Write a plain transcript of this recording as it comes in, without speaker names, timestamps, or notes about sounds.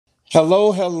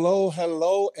Hello, hello,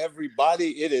 hello,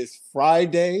 everybody. It is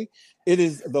Friday. It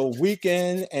is the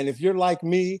weekend. And if you're like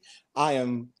me, I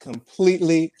am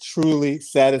completely, truly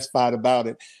satisfied about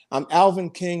it. I'm Alvin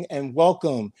King, and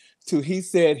welcome to He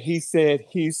Said, He Said,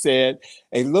 He Said,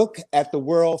 a look at the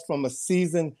world from a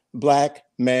seasoned Black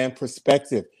man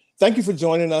perspective. Thank you for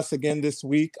joining us again this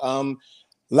week.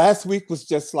 Last week was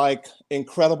just like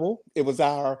incredible. It was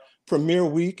our premiere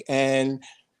week, and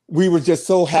we were just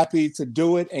so happy to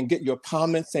do it and get your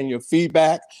comments and your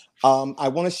feedback. I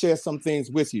want to share some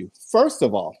things with you. First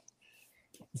of all,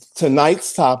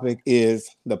 tonight's topic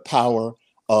is the power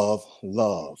of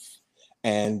love.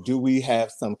 And do we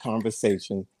have some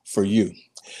conversation for you?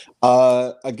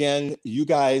 Again, you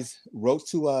guys wrote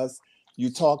to us.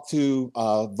 You talked to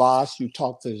Vash, you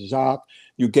talked to Jacques,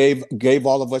 you gave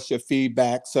all of us your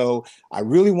feedback. So I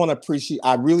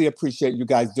really appreciate you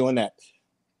guys doing that.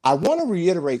 I want to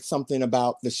reiterate something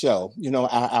about the show,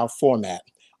 our format.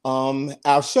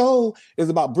 Our show is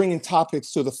about bringing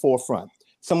topics to the forefront.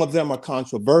 Some of them are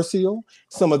controversial.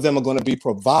 Some of them are going to be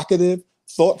provocative,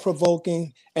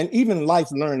 thought-provoking, and even life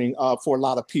learning for a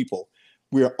lot of people.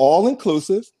 We're all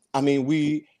inclusive. I mean,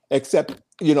 we accept,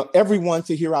 everyone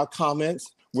to hear our comments.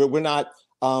 We're not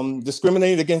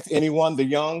discriminating against anyone, the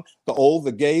young, the old,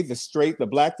 the gay, the straight, the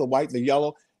Black, the white, the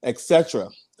yellow, etc.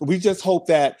 We just hope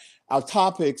that our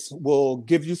topics will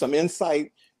give you some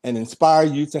insight and inspire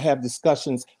you to have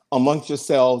discussions amongst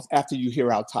yourselves after you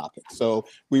hear our topics. So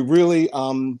we really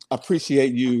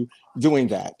appreciate you doing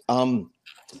that.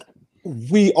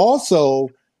 We also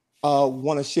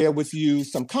want to share with you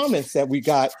some comments that we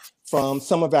got from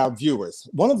some of our viewers.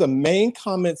 One of the main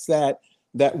comments that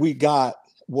we got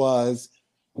was,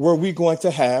 were we going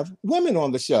to have women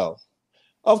on the show?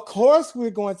 Of course, we're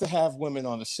going to have women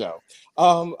on the show.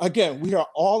 Again, we are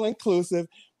all inclusive.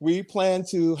 We plan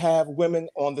to have women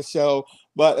on the show.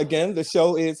 But again, the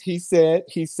show is He Said,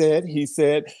 He Said, He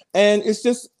Said. And it's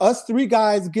just us three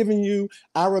guys giving you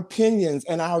our opinions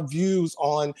and our views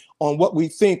on what we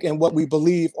think and what we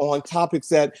believe on topics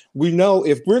that we know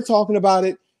if we're talking about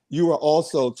it, you are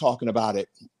also talking about it.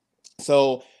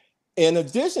 So in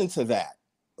addition to that,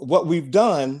 what we've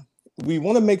done, we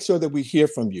want to make sure that we hear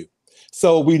from you.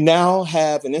 So we now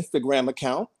have an Instagram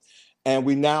account, and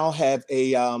we now have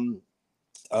a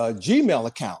Gmail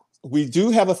account. We do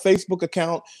have a Facebook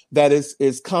account that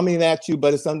is coming at you,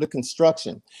 but it's under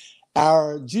construction.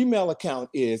 Our Gmail account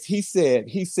is He Said,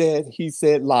 He Said, He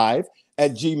Said Live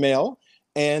at Gmail.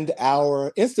 And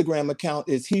our Instagram account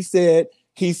is He Said,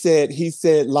 He Said, He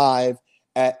Said Live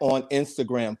on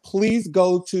Instagram. Please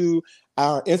go to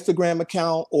our Instagram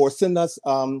account or send us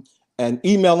an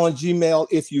email on Gmail.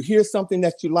 If you hear something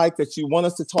that you like, that you want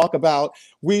us to talk about,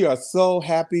 we are so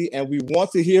happy and we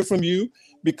want to hear from you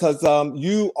because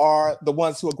you are the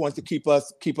ones who are going to keep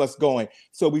us going.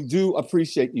 So we do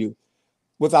appreciate you.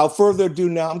 Without further ado,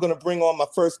 now I'm going to bring on my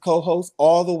first co-host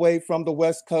all the way from the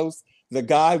West Coast, the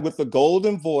guy with the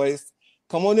golden voice.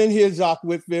 Come on in here, Jacques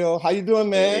Whitfield. How you doing,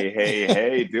 man?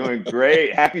 Hey, doing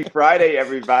great. Happy Friday,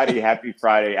 everybody. Happy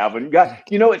Friday, Alvin.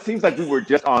 It seems like we were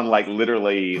just on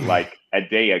literally a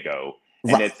day ago.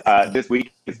 And Right. It's this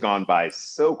week has gone by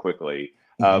so quickly.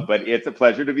 But it's a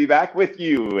pleasure to be back with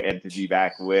you and to be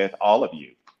back with all of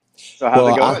you. So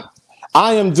how's it going?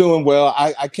 I am doing well.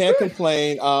 I can't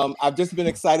complain. I've just been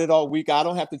excited all week. I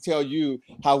don't have to tell you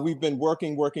how we've been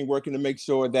working to make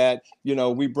sure that,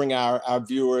 we bring our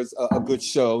viewers a good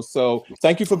show. So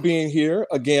thank you for being here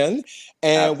again.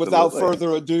 And Absolutely. Without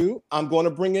further ado, I'm going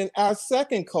to bring in our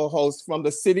second co-host from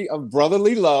the city of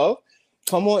brotherly love.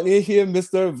 Come on in here,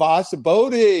 Mr. Vash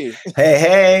Bodhi.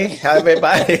 Hey, how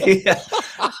everybody?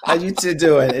 How you two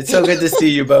doing? It's so good to see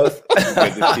you both.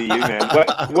 Good to see you, man.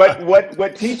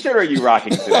 What t-shirt are you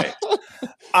rocking today?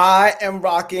 I am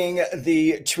rocking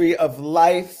the Tree of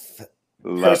Life,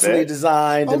 personally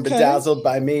designed and bedazzled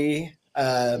by me.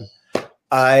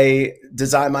 I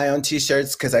design my own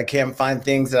t-shirts because I can't find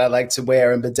things that I like to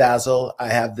wear and bedazzle. I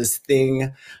have this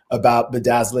thing about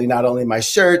bedazzling not only my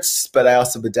shirts, but I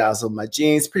also bedazzle my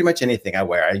jeans. Pretty much anything I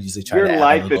wear, I usually try to add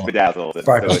life is bedazzled.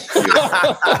 Sparkle. So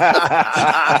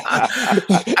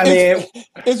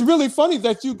it's really funny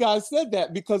that you guys said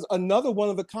that because another one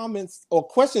of the comments or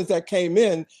questions that came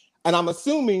in, and I'm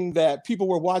assuming that people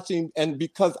were watching, and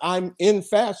because I'm in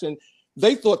fashion,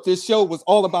 they thought this show was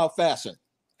all about fashion.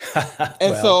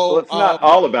 And so it's not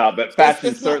all about, but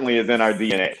fashion certainly is in our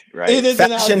DNA, right? It is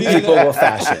fashion in our DNA. People will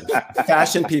fashion.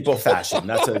 Fashion people fashion.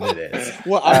 That's what it is.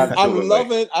 Well,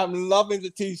 I'm loving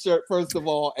the t-shirt, first of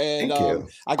all. And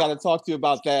I got to talk to you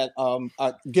about that,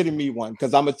 getting me one,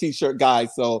 because I'm a t-shirt guy.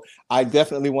 So I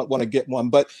definitely want to get one.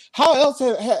 But how else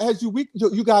has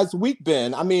you guys' week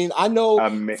been? I mean, I know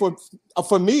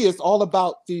for me, it's all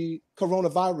about the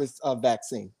coronavirus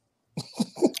vaccine.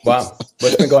 Wow.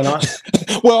 What's been going on?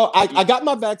 Well, I got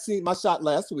my shot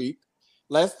last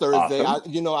Thursday.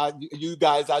 Awesome. You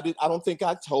guys, I don't think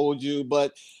I told you,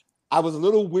 but I was a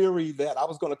little weary that I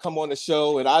was going to come on the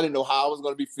show and I didn't know how I was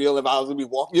going to be feeling, if I was going to be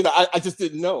walking, I just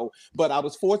didn't know, but I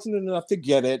was fortunate enough to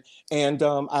get it. And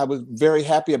I was very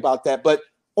happy about that. But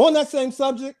on that same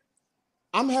subject,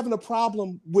 I'm having a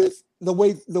problem with the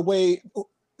way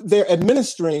they're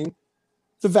administering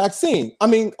the vaccine. I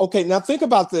mean, okay, now think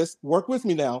about this. Work with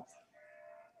me now.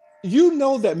 You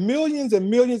know that millions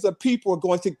and millions of people are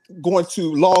going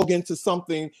to log into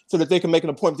something so that they can make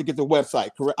an appointment to get the website,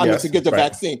 correct? I mean, to get the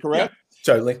vaccine, correct?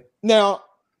 Yeah, totally. Now,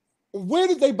 where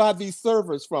did they buy these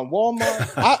servers from?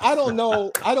 Walmart? I don't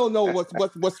know. I don't know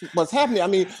what's happening. I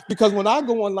mean, because when I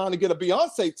go online to get a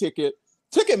Beyonce ticket,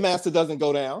 Ticketmaster doesn't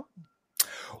go down.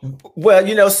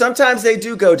 Well, sometimes they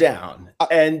do go down,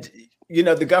 and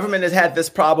the government has had this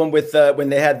problem with when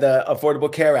they had the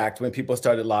Affordable Care Act, when people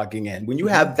started logging in. When you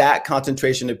have that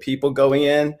concentration of people going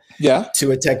in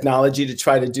to a technology to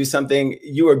try to do something,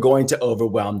 you are going to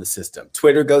overwhelm the system.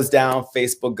 Twitter goes down,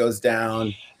 Facebook goes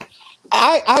down.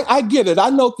 I get it. I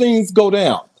know things go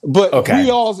down, but we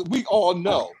all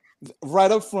know right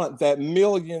up front that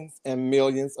millions and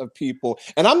millions of people,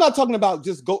 and I'm not talking about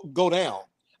just go down.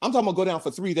 I'm talking about go down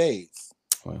for 3 days.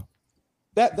 Wow.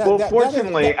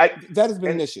 Fortunately, that has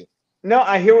been an issue. No,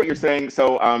 I hear what you're saying.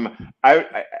 So,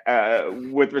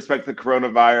 with respect to the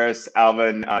coronavirus,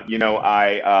 Alvin,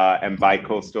 I am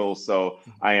bi-coastal, so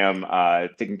I am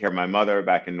taking care of my mother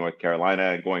back in North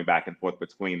Carolina and going back and forth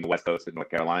between the West Coast and North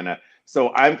Carolina.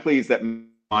 So I'm pleased that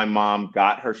my mom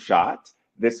got her shot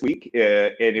this week,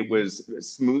 and it was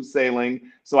smooth sailing.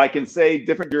 So I can say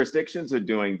different jurisdictions are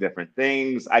doing different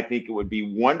things. I think it would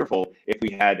be wonderful if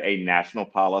we had a national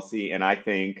policy, and I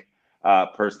think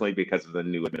personally, because of the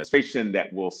new administration,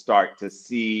 that we'll start to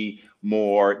see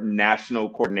more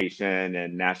national coordination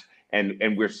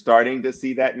and we're starting to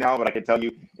see that now. But I can tell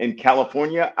you, in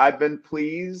California, I've been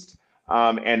pleased,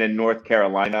 and in North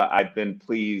Carolina, I've been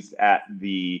pleased at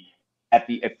the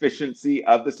efficiency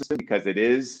of the system, because it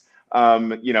is.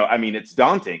 It's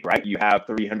daunting, right? You have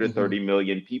 330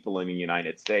 million people in the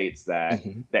United States that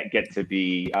get to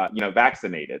be,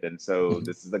 vaccinated. And so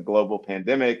this is a global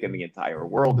pandemic and the entire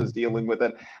world is dealing with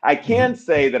it. I can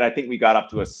say that I think we got up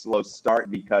to a slow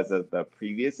start because of the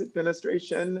previous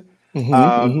administration.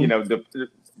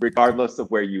 Regardless of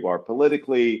where you are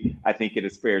politically, I think it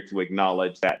is fair to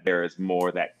acknowledge that there is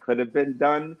more that could have been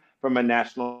done from a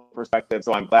national perspective.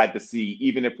 So I'm glad to see,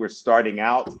 even if we're starting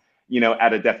out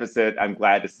at a deficit, I'm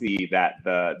glad to see that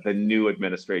the new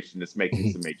administration is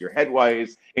making some major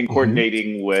headways in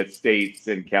coordinating with states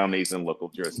and counties and local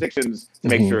jurisdictions to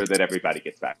make sure that everybody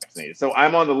gets vaccinated. So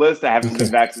I'm on the list. I haven't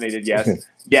been vaccinated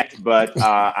yet, but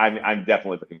I'm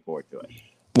definitely looking forward to it.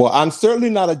 Well, I'm certainly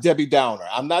not a Debbie Downer.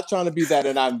 I'm not trying to be that,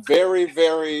 and I'm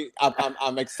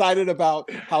I'm excited about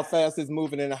how fast it's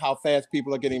moving and how fast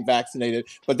people are getting vaccinated.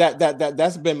 But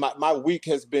that's been my week,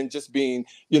 has been just being,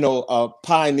 a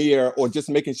pioneer, or just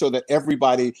making sure that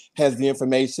everybody has the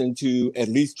information to at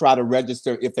least try to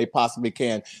register if they possibly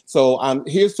can. So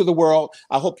here's to the world.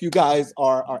 I hope you guys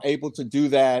are able to do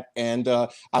that, and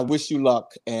I wish you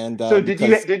luck. And so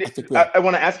I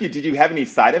want to ask you, did you have any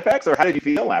side effects, or how did you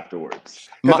feel afterwards?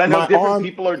 Because I know different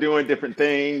people are doing different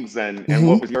things, and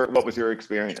what was your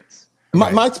experience?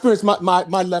 My experience, my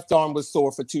left arm was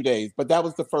sore for 2 days, but that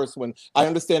was the first one. I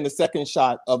understand the second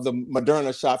shot of the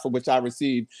Moderna shot, for which I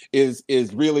received, is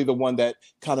really the one that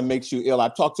kind of makes you ill.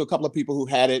 I've talked to a couple of people who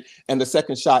had it, and the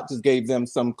second shot just gave them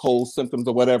some cold symptoms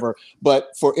or whatever. But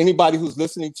for anybody who's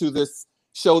listening to this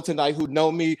show tonight who know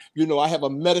me, I have a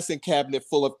medicine cabinet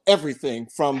full of everything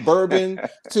from bourbon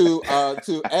to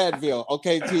Advil,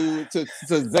 to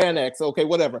Xanax,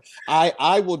 whatever.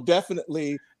 I will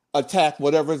definitely attack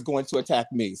whatever is going to attack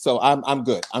me. So I'm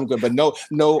good, but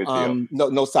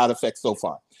no side effects so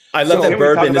far. I love that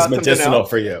bourbon is medicinal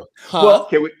for you. Well,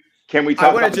 can we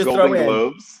talk about the Golden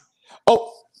Globes?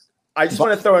 I just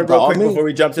want to throw in real quick before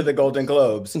we jump to the Golden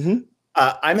Globes.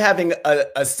 I'm having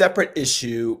a separate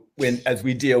issue as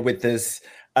we deal with this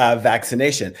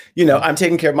vaccination. I'm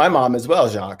taking care of my mom as well,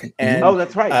 Jacques. And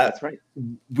that's right. That's right.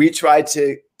 We tried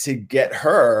to get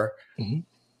her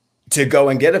to go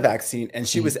and get a vaccine, and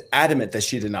she was adamant that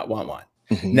she did not want one.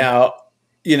 Now,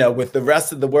 you know, with the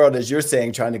rest of the world, as you're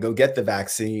saying, trying to go get the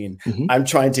vaccine, I'm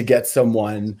trying to get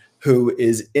someone who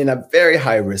is in a very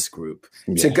high risk group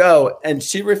to go, and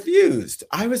she refused.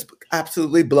 I was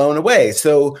absolutely blown away.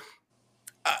 So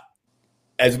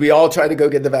as we all try to go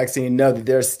get the vaccine, know that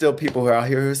there's still people who are out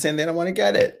here who are saying they don't want to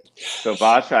get it. So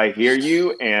Vash, I hear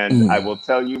you. And I will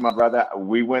tell you, my brother,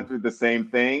 we went through the same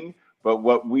thing, but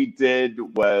what we did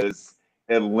was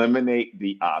eliminate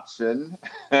the option.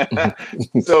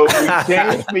 So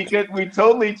we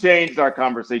totally changed our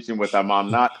conversation with our mom.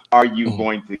 Not, are you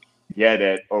going to get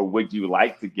it or would you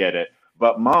like to get it?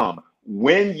 But mom,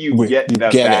 when you get the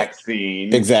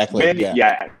vaccine, exactly.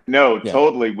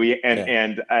 Totally.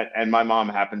 And my mom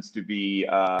happens to be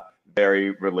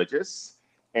very religious,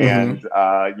 and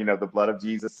you know, the blood of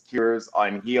Jesus cures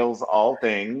and heals all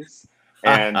things.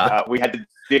 And we had to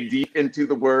dig deep into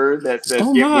the word that says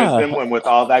get wisdom, and with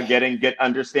all that get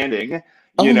understanding.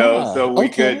 You know, so we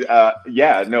could. I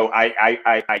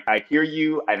hear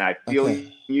you and I feel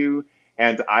you.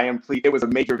 And I am pleased. It was a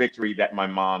major victory that my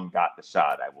mom got the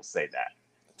shot. I will say that,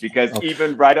 because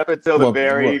even right up until the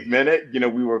very minute, you know,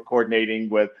 we were coordinating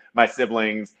with my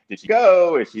siblings. Did she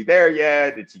go? Is she there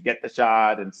yet? Did she get the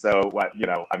shot? And so, you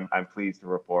know, I'm pleased to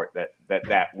report that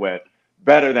went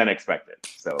better than expected.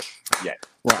 So, yeah.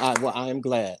 Well, I am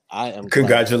glad.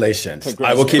 Congratulations.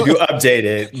 I will keep you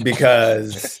updated,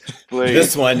 because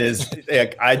this one is.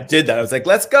 I did that. I was like,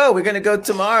 let's go. We're gonna go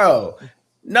tomorrow.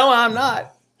 No, I'm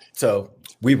not. So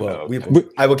we will.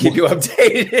 I will keep you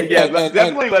updated. Yeah,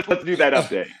 definitely. Let's do that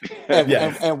update.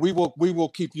 And we will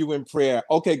keep you in prayer.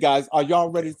 Okay, guys, are y'all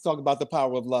ready to talk about the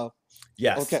power of love?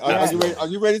 Yes. Okay. Are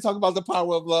you ready to talk about the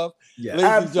power of love? Yes. Ladies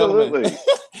Absolutely. and gentlemen,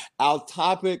 our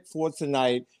topic for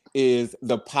tonight is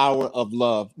the power of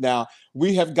love. Now,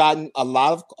 we have gotten a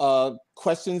lot of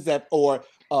questions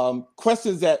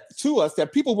questions to us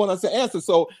that people want us to answer.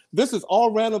 So this is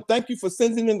all random. Thank you for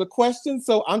sending in the questions.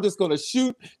 So I'm just going to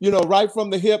shoot, you know, right from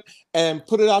the hip and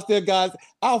put it out there, guys.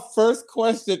 Our first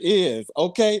question is,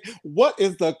 okay, what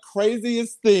is the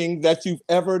craziest thing that you've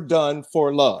ever done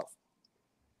for love?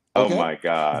 Okay? Oh my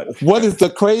God. What is the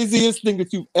craziest thing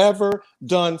that you've ever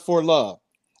done for love?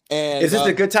 And is this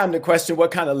a good time to question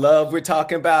what kind of love we're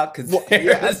talking about? Because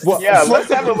let's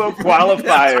have a little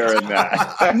qualifier in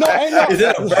that. No. Is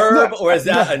it a verb or is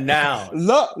that a noun?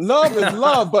 Love is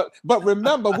love, but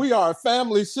remember, we are a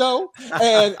family show,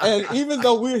 and even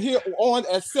though we're here on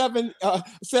at 7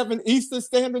 Eastern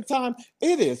Standard Time,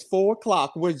 it is 4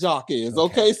 o'clock where Jock is.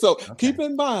 Okay, so keep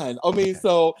in mind. I mean,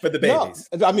 so for the babies.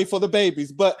 No, I mean for the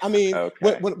babies, but I mean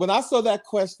when I saw that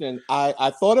question,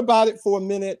 I thought about it for a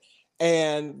minute.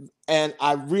 And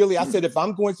I said, if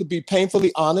I'm going to be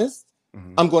painfully honest,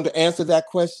 I'm going to answer that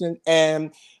question.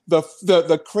 And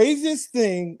the craziest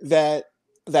thing that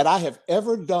I have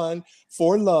ever done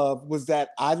for love was that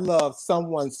I loved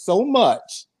someone so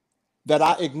much that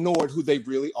I ignored who they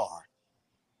really are.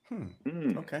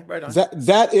 Okay, right on.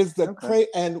 That is the crazy.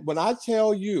 And when I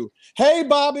tell you, hey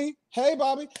Bobby, hey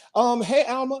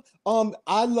Alma,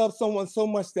 I love someone so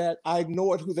much that I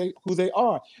ignored who they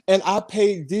are, and I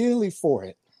paid dearly for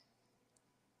it.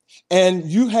 And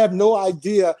you have no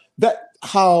idea that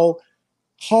how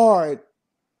hard.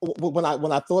 When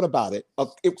I thought about it,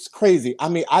 it was crazy. I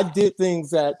mean, I did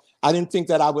things that I didn't think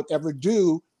that I would ever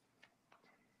do,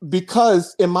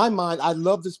 because in my mind, I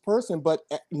love this person, but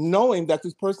knowing that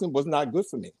this person was not good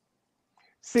for me.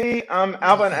 See,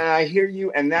 Alvin, and I hear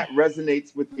you, and that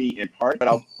resonates with me in part, but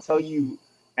I'll tell you,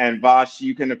 and Vash,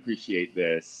 you can appreciate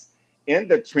this. In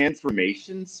the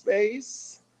transformation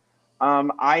space,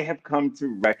 I have come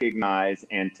to recognize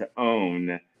and to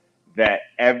own that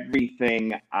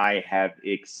everything I have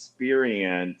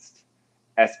experienced,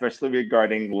 especially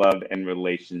regarding love and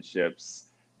relationships,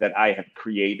 that I have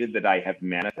created, that I have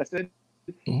manifested,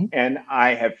 and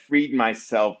I have freed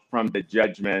myself from the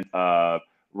judgment of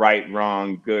right,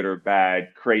 wrong, good or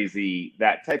bad, crazy,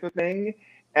 that type of thing.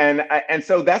 And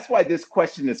so that's why this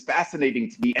question is fascinating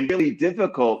to me and really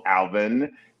difficult,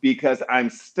 Alvin, because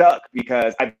I'm stuck,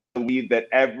 because I believe that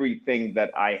everything that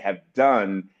I have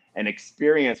done and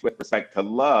experienced with respect to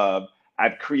love,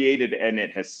 I've created, and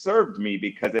it has served me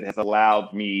because it has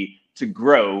allowed me to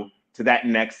grow to that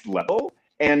next level.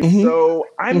 And so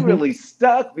I'm really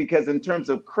stuck, because in terms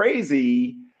of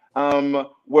crazy,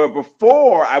 where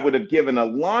before I would have given a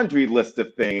laundry list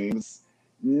of things,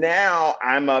 now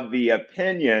I'm of the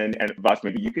opinion, and Vash,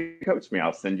 maybe you can coach me.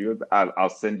 send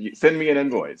me an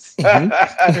invoice.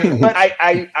 But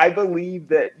I believe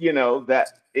that, you know,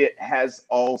 that it has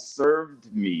all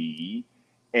served me,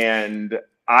 and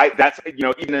that's,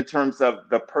 even in terms of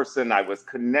the person I was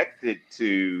connected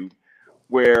to,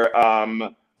 where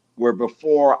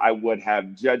before I would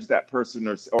have judged that person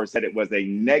or said it was a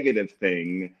negative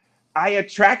thing, I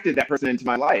attracted that person into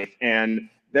my life. And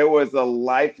there was a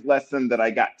life lesson that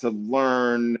I got to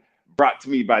learn, brought to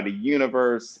me by the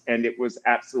universe, and it was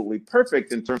absolutely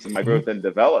perfect in terms of my growth and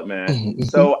development.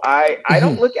 So I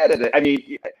don't look at it. I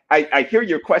mean, I hear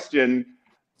your question.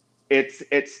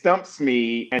 It stumps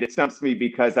me, and it stumps me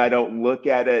because I don't look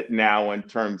at it now in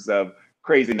terms of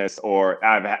craziness, or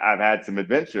I've had some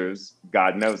adventures.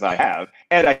 God knows I have,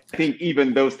 and I think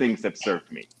even those things have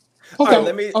served me.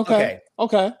 Okay,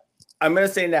 okay. I'm gonna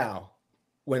say now,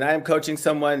 when I am coaching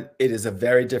someone, it is a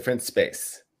very different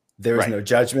space. There is no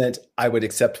judgment. I would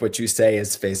accept what you say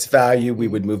as face value. We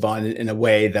would move on in a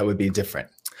way that would be different.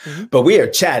 But we are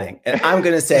chatting, and I'm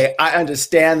going to say, I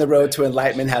understand the road to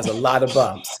enlightenment has a lot of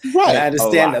bumps. Right. And I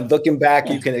understand that looking back,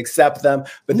 you can accept them,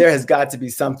 but there has got to be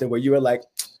something where you were like,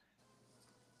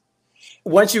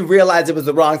 once you realized it was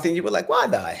the wrong thing, you were like, why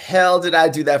the hell did I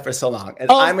do that for so long?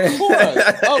 And I'm going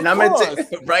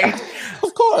to, right?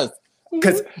 Of course.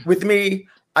 Because with me,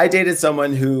 I dated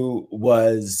someone who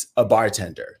was a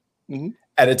bartender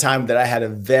at a time that I had a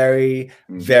very,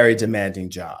 very demanding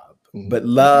job. But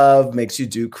love makes you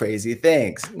do crazy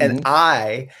things. And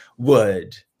I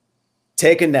would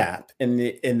take a nap in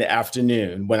the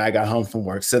afternoon when I got home from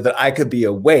work so that I could be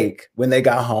awake when they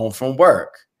got home from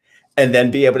work and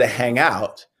then be able to hang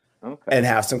out and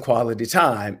have some quality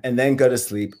time and then go to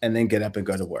sleep and then get up and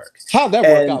go to work. How'd that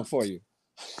work out for you?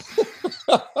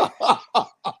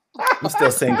 I'm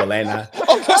still single, ain't I?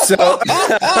 So,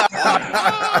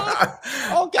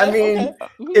 I mean,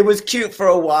 it was cute for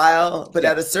a while, but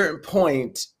at a certain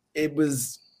point, it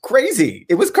was crazy.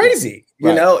 It was crazy.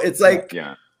 You know, it's like,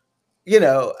 you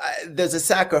know, there's a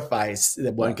sacrifice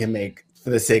that one can make for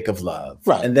the sake of love.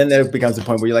 Right. And then there becomes a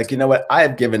point where you're like, you know what? I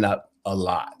have given up a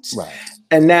lot. Right.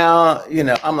 And now, you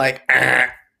know, I'm like,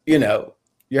 you know,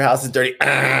 your house is dirty.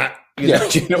 You know.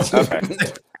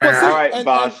 Well, see, all right,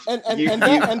 Bosh. And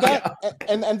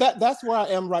that's where I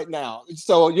am right now.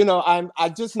 So, you know, I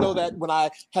just know that when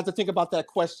I had to think about that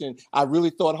question, I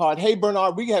really thought hard. Hey,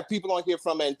 Bernard, we have people on here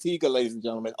from Antigua, ladies and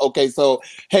gentlemen. Okay, so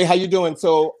hey, how you doing?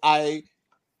 So I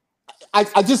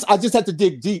just had to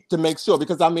dig deep to make sure,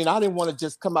 because I mean, I didn't want to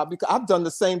just come out, because I've done the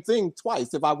same thing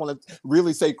twice. If I want to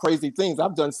really say crazy things,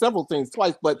 I've done several things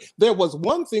twice, but there was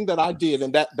one thing that I did,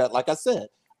 and that like I said,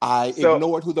 I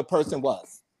ignored who the person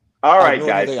was. All right,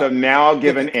 guys. So now I'll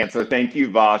give an answer. Thank you,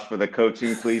 Vosh, for the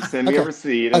coaching. Please send me a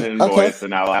receipt and an invoice,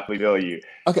 and I'll happily bill you.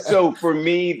 So for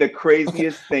me, the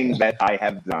craziest thing that I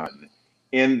have done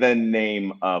in the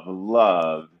name of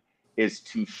love is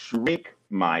to shrink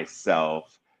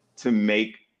myself to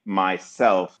make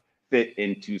myself fit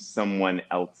into someone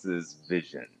else's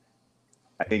vision.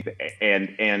 I think,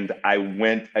 and I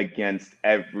went against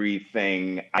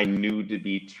everything I knew to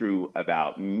be true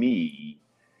about me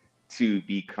to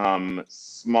become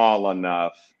small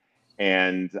enough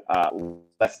and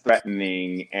less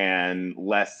threatening and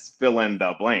less fill in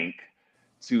the blank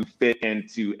to fit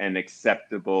into an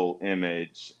acceptable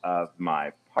image of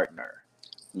my partner,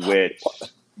 which,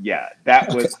 yeah,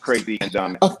 that was crazy and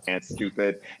dumb and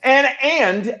stupid. And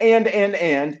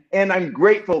I'm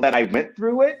grateful that I went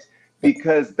through it,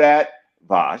 because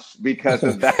because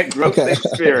of that growth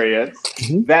experience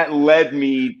that led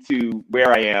me to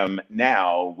where I am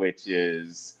now, which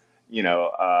is, you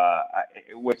know,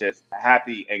 which is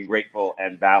happy and grateful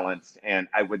and balanced. And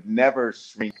I would never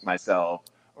shrink myself,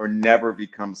 or never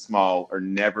become small, or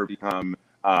never become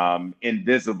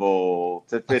invisible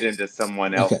to fit into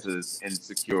someone else's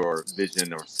insecure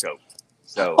vision or scope.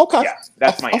 So yeah,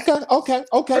 that's my answer. Okay.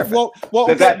 Perfect. Well,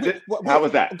 how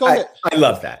was that? Go ahead. I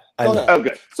love that. Oh,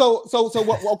 good. So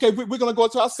okay, we're gonna go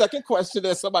to our second question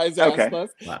that somebody's asked us.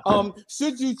 Wow.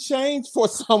 Should you change for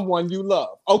someone you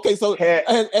love? Okay, so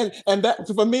and that,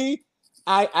 for me,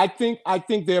 I think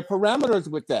there are parameters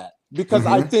with that, because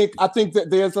I think that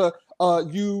there's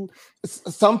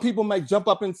some people may jump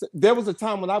up and say, there was a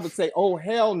time when I would say, oh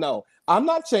hell no, I'm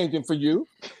not changing for you.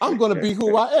 I'm going to be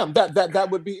who I am. That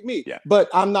would be me. Yeah. But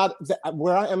I'm not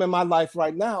where I am in my life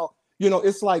right now. You know,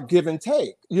 it's like give and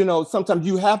take. You know, sometimes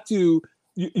you have to,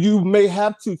 you may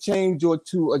have to change or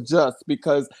to adjust,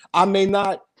 because I may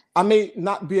not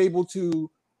be able to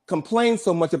complain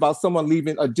so much about someone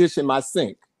leaving a dish in my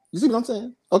sink. You see what I'm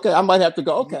saying? Okay, I might have to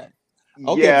go, okay,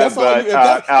 yeah, that's but all you,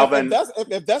 Alvin,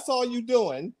 if that's all you're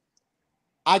doing,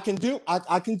 I can do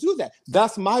that.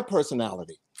 That's my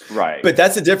personality. Right. But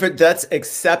that's that's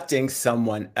accepting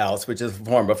someone else, which is a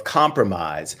form of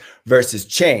compromise, versus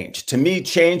change. To me,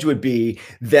 change would be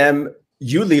them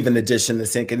you leaving the dish in the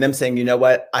sink and them saying, you know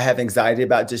what, I have anxiety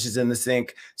about dishes in the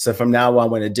sink. So from now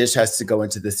on, when a dish has to go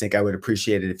into the sink, I would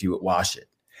appreciate it if you would wash it.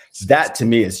 That to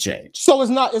me has changed. So it's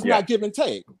not give and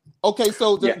take. Okay,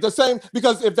 so the same,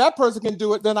 because if that person can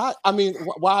do it, then I mean,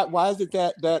 why is it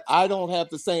that I don't have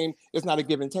the same? It's not a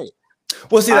give and take.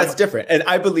 Well, see, that's different. And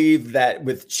I believe that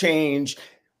with change,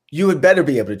 you would better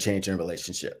be able to change in a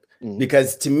relationship.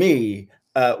 Because to me,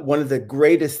 one of the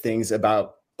greatest things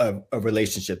about a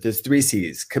relationship, there's 3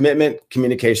 C's: commitment,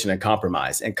 communication, and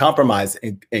compromise. And compromise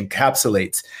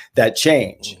encapsulates that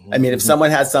change. I mean, if someone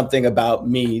has something about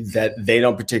me that they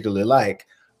don't particularly like,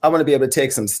 I want to be able to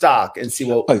take some stock and see,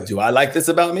 well, do I like this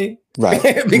about me? Right.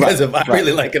 Because if I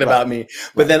really like it about me,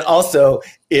 but then also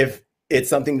if it's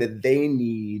something that they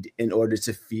need in order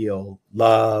to feel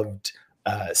loved,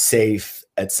 safe,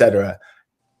 etc.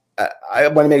 I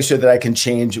want to make sure that I can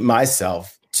change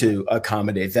myself to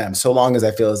accommodate them, so long as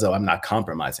I feel as though I'm not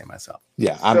compromising myself.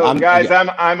 Yeah, I'm on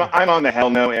the hell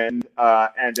no end,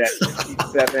 and at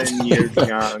 57 years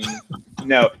young,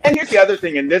 no. And here's the other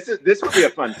thing, and this would be a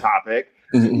fun topic.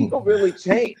 People really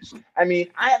change. I mean,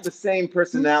 I have the same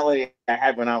personality I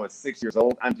had when I was 6 years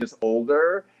old. I'm just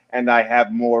older, and I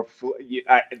have more.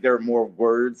 There are more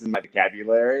words in my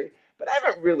vocabulary, but I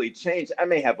haven't really changed. I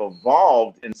may have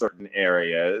evolved in certain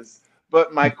areas,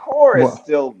 but my core is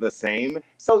still the same.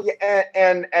 So yeah,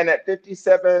 and at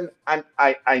 57,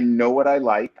 I know what I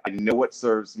like. I know what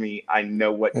serves me. I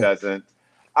know what doesn't.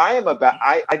 I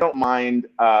don't mind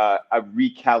a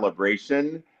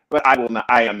recalibration, but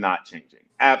I am not changing.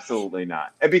 Absolutely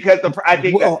not. And because I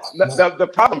think the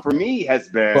problem for me has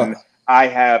been I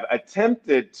have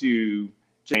attempted to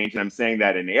change, and I'm saying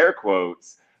that in air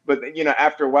quotes. But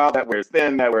after a while, that wears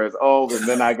thin, that wears old, and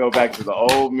then I go back to the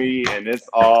old me, and it's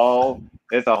a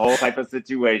whole type of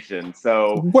situation.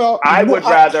 So I would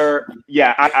rather,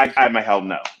 I'm a hell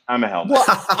no. I'm a hell no.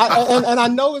 Well, and I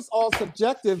know it's all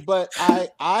subjective, but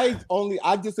I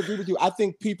disagree with you. I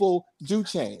think people do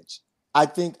change. I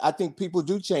think people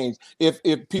do change if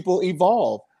people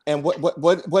evolve. And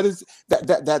what is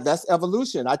that's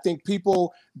evolution. I think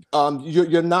people,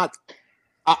 you're not.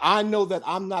 I know that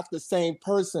I'm not the same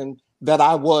person that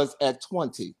I was at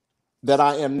 20, that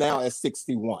I am now at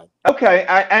 61. Okay,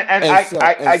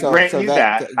 I grant you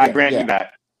that. I grant you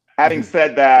that. Having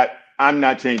said that, I'm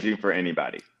not changing for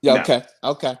anybody. Yeah. No.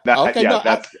 Okay.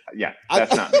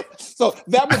 That's not me. So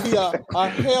that would be a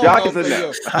hell Jock no is a for no.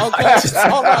 you. Okay.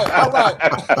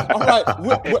 All right.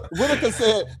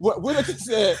 Whitaker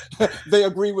said they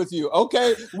agree with you.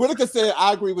 Okay. Whitaker said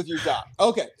I agree with you, Jock.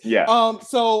 Okay. Yeah.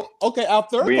 So our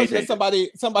third question that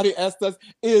somebody asked us: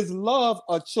 is love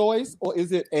a choice or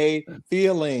is it a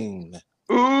feeling?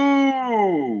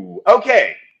 Ooh.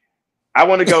 Okay. I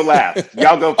want to go last.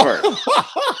 Y'all go first.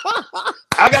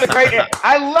 I got a great answer.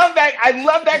 I love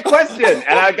that question,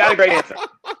 and I got a great answer.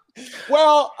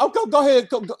 Well, okay, go ahead.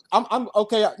 I'm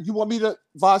okay. You want me to,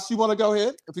 Vosh? You want to go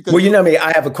ahead? Because you know me.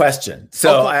 I have a question.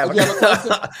 So I have a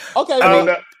question.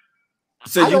 Okay.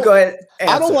 So you go ahead.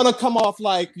 Answer. I don't want to come off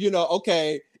like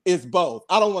okay, it's both.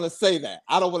 I don't want to say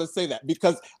that.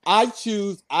 Because I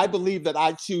believe that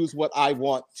I choose what I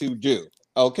want to do.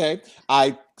 Okay,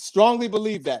 I strongly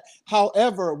believe that.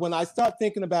 However, when I start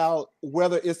thinking about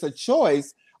whether it's a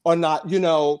choice or not,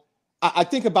 I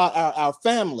think about our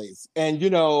families, and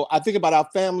I think about our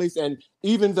families, and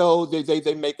even though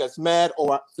they make us mad,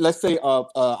 or let's say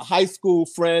a high school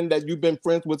friend that you've been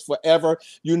friends with forever,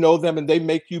 you know them, and they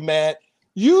make you mad.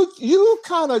 You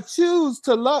kind of choose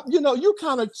to love. You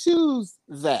kind of choose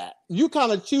that. You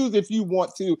kind of choose if you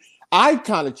want to. I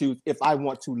kind of choose if I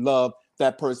want to love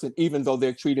that person, even though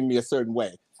they're treating me a certain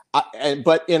way.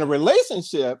 But in a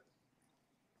relationship,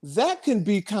 that can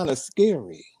be kind of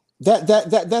scary.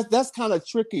 That's kind of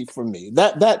tricky for me.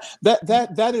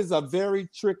 That is a very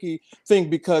tricky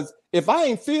thing, because if I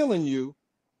ain't feeling you,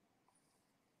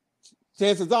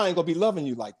 chances are I ain't gonna be loving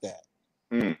you like that.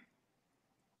 Mm.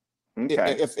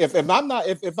 Okay. If I'm not,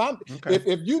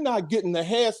 if you're not getting the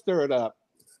hair stirred up,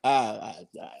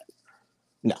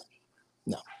 no.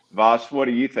 Vosh, what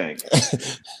do you think?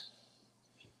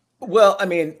 Well, I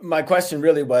mean, my question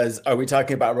really was, are we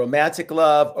talking about romantic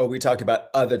love, or are we talking about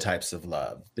other types of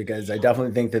love? Because I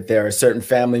definitely think that there are certain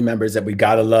family members that we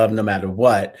gotta love no matter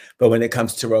what. But when it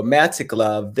comes to romantic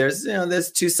love, there's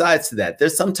 2 sides to that.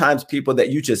 There's sometimes people that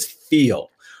you just feel,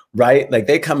 right? Like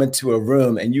they come into a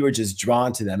room and you are just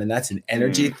drawn to them, and that's an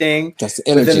energy thing. That's the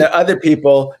energy. But then there are other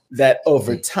people that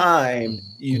over time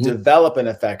you develop an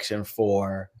affection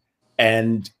for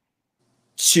and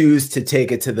choose to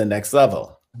take it to the next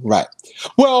level. Right.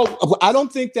 Well, I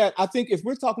don't think that. I think if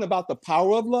we're talking about the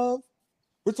power of love,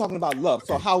 We're talking about love.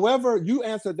 So however you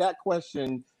answer that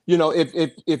question,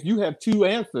 if you have two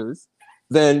answers,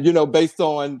 then, based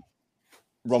on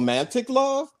romantic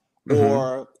love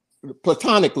or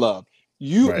platonic love,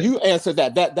 you answer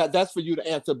that's for you to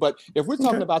answer. But if we're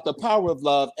talking about the power of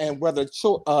love and whether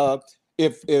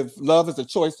if love is a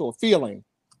choice or a feeling,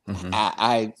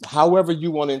 I however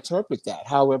you want to interpret that,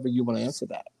 however you want to answer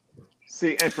that.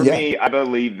 See, and for me, I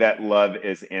believe that love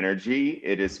is energy.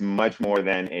 It is much more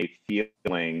than a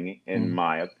feeling, in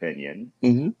my opinion.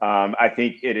 I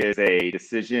think it is a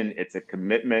decision, it's a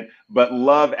commitment, but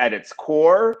love at its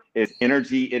core is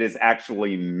energy. It is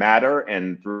actually matter.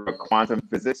 And through a quantum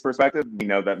physics perspective, we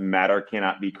know that matter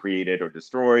cannot be created or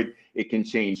destroyed. It can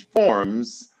change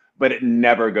forms, but it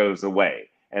never goes away.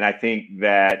 And I think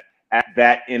that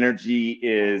that energy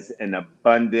is an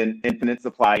abundant, infinite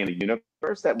supply in the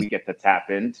universe that we get to tap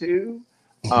into.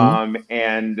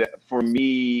 And for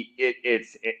me,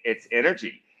 it's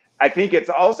energy. I think it's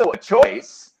also a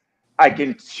choice. I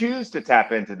can choose to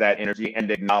tap into that energy and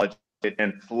acknowledge it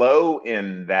and flow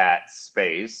in that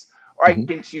space, or I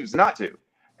can choose not to.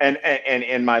 And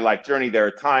in my life journey, there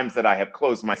are times that I have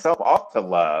closed myself off to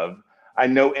love. I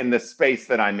know in the space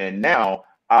that I'm in now,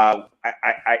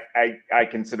 I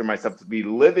consider myself to be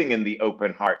living in the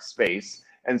open heart space.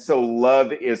 And so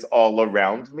love is all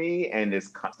around me and is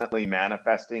constantly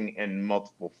manifesting in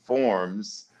multiple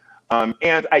forms.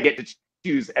 And I get to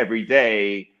choose every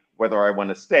day whether I want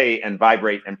to stay and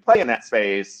vibrate and play in that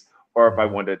space, or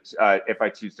if I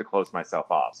choose to close myself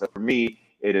off. So for me,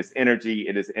 it is energy.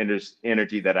 It is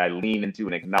energy that I lean into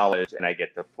and acknowledge, and I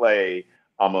get to play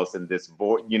almost in this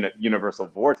universal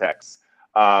vortex.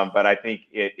 But I think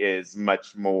it is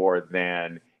much more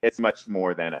than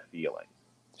a feeling.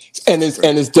 And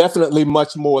it's definitely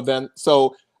much more than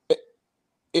so.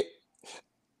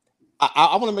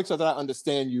 I want to make sure that I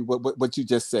understand you what you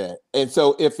just said. And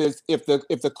so if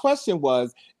the question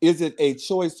was, is it a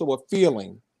choice or a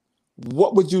feeling?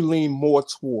 What would you lean more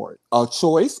toward, a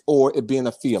choice or it being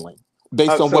a feeling,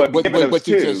 based on what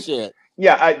you just shared?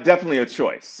 Yeah, definitely a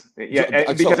choice.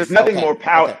 Yeah, because there's nothing more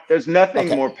power. There's nothing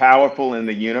more powerful in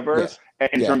the universe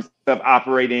in terms of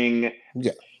operating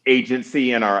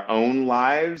agency in our own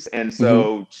lives. And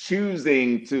so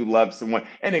choosing to love someone,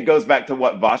 and it goes back to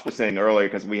what Vosh was saying earlier,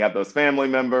 because we have those family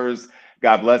members.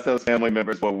 God bless those family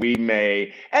members where we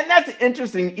may, and that's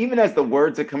interesting, even as the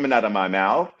words are coming out of my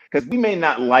mouth, because we may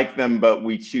not like them, but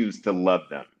we choose to love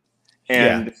them.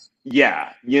 And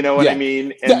you know what I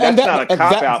mean? And that's not a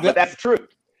cop-out, but that's true.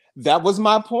 That was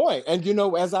my point. And,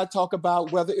 as I talk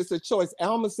about whether it's a choice,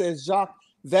 Alma says, Jacques,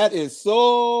 that is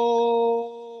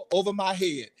so over my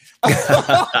head.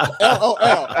 LOL.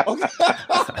 Okay.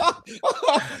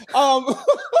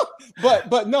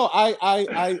 But no,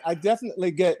 I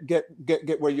definitely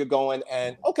get where you're going.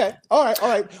 And okay. All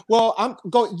right. Well, I'm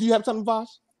going. Do you have something, Vosh?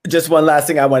 Just one last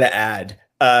thing I want to add.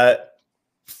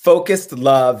 Focused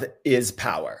love is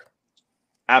power.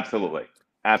 Absolutely.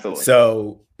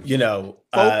 So,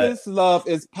 focused love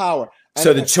is power.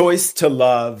 So the choice to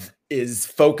love is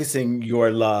focusing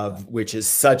your love, which is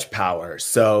such power.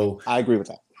 So I agree with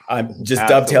that. I'm just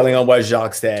dovetailing on what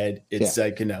Jacques said. It's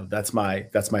like, that's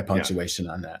my punctuation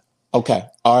on that. Okay.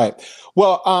 All right.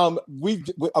 Well, we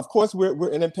of course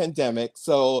we're in a pandemic,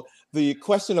 so the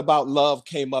question about love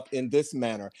came up in this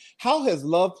manner. How has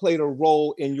love played a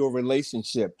role in your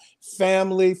relationship?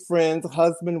 Family, friends,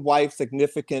 husband, wife,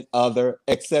 significant other,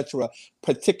 etc.,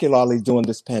 particularly during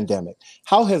this pandemic.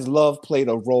 How has love played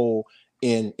a role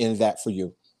in that for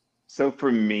you? So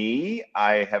for me,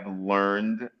 I have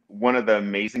learned one of the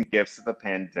amazing gifts of the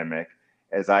pandemic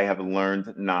is I have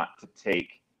learned not to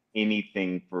take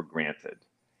anything for granted.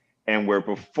 And where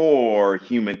before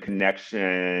human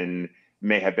connection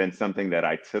may have been something that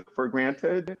I took for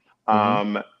granted,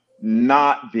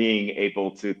 not being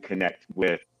able to connect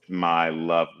with my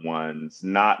loved ones,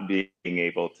 not being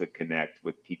able to connect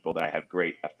with people that I have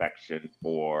great affection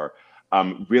for,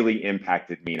 really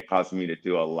impacted me and caused me to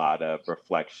do a lot of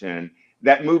reflection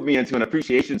that moved me into an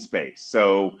appreciation space.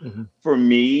 So for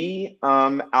me,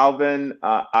 Alvin,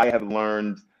 I have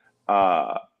learned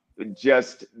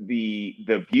just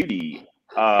the beauty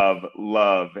of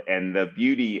love and the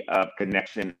beauty of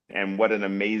connection and what an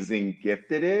amazing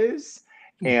gift it is.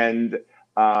 And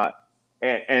to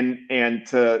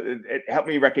help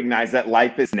me recognize that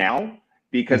life is now,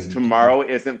 because tomorrow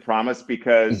isn't promised.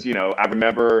 Because I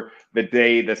remember the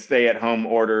day the stay-at-home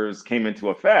orders came into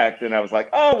effect, and I was like,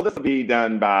 oh, well, this will be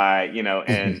done by in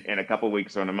a couple of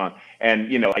weeks or in a month. And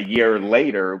a year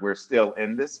later, we're still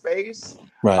in this space.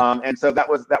 Right. And so that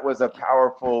was a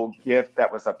powerful gift. That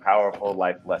was a powerful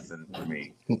life lesson for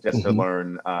me, just to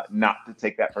learn not to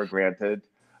take that for granted.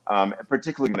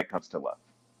 particularly when it comes to love.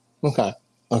 Okay.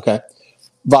 Okay.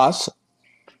 Vash?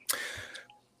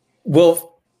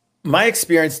 Well, my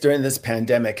experience during this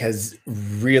pandemic has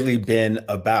really been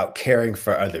about caring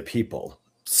for other people.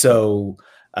 So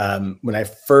when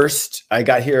I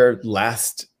got here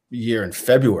last year in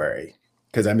February,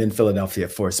 because I'm in Philadelphia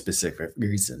for specific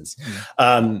reasons.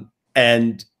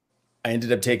 And I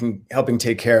ended up helping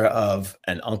take care of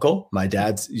an uncle, my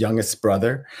dad's youngest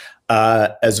brother,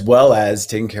 as well as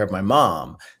taking care of my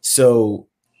mom. So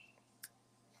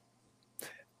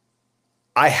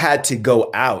I had to go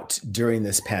out during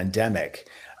this pandemic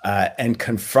and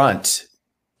confront,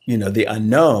 the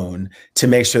unknown to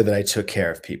make sure that I took care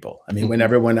of people. I mean, when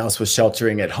everyone else was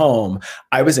sheltering at home,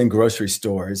 I was in grocery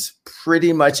stores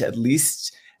pretty much at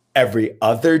least every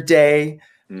other day,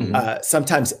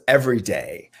 sometimes every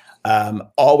day,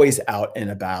 always out and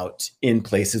about in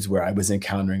places where I was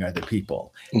encountering other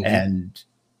people. And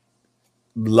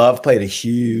love played a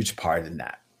huge part in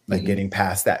that, like getting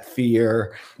past that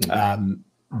fear,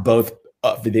 both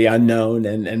of the unknown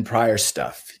and prior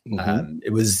stuff.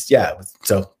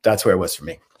 So that's where it was for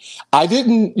me. I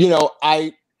didn't,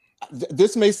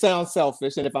 this may sound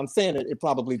selfish, and if I'm saying it, it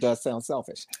probably does sound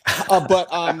selfish. But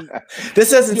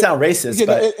this doesn't sound racist.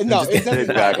 No, it doesn't.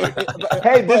 Exactly.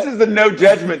 Hey, this is the no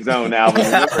judgment zone, Alvin.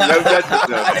 Remember, no judgment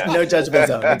zone. No judgment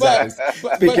zone.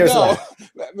 Exactly. But no,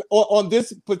 on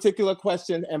this particular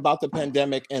question about the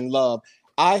pandemic and love,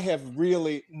 I have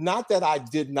really, not that I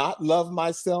did not love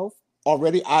myself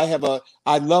already. I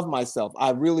love myself.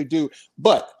 I really do.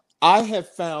 But I have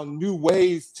found new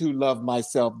ways to love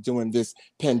myself during this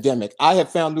pandemic. I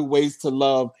have found new ways to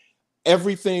love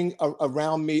everything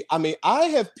around me. I mean, I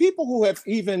have people who have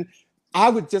I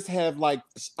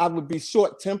would be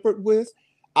short-tempered with.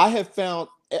 I have found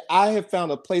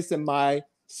a place in my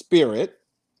spirit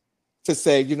to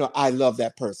say, I love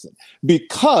that person,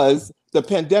 because the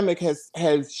pandemic has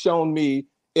shown me,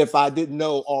 if I didn't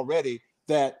know already,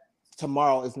 that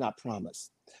tomorrow is not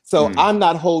promised. So I'm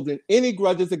not holding any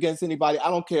grudges against anybody. I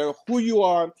don't care who you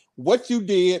are, what you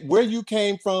did, where you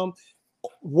came from,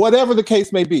 whatever the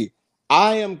case may be.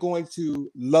 I am going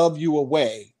to love you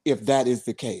away if that is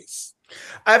the case.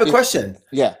 I have a question.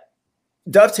 Yeah.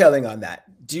 Dovetailing on that,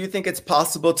 do you think it's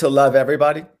possible to love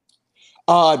everybody?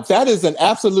 That is an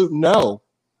absolute no.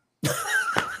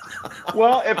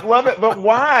 Well, but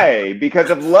why? Because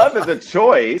if love is a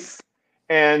choice,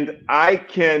 and I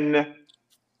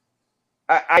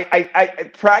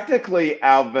practically,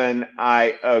 Alvin,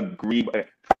 I agree.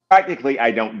 Practically,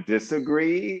 I don't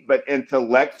disagree, but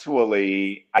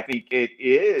intellectually, I think it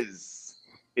is.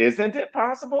 Isn't it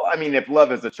possible? I mean, if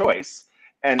love is a choice,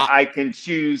 and I can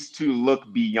choose to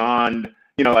look beyond,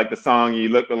 like the song, you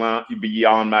look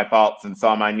beyond my faults and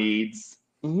saw my needs.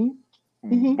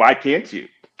 Why can't you?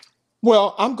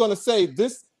 Well, I'm going to say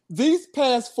these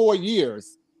past 4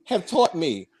 years have taught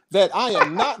me that I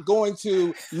am not going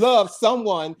to love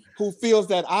someone who feels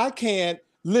that I can't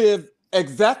live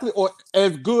exactly or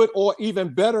as good or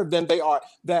even better than they are,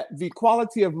 that the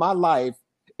quality of my life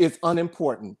is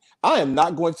unimportant. I am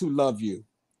not going to love you.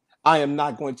 I am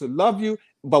not going to love you,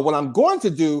 but what I'm going to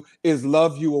do is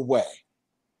love you away.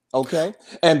 Okay?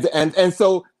 And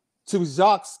so to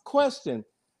Jacques' question,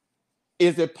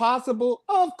 is it possible?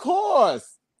 Of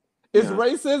course. Is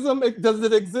racism, does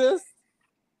it exist?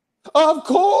 Of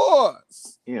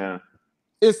course. Yeah.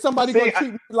 Is somebody going to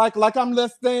treat me like I'm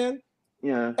less than?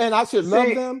 Yeah. And I should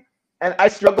love them? And I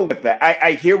struggle with that.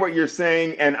 I hear what you're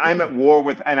saying, and I'm at war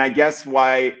with, and I guess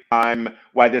why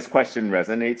this question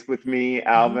resonates with me,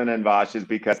 Alvin and Vash, is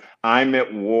because I'm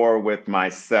at war with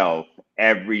myself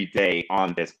every day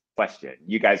on this question.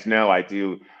 You guys know I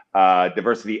do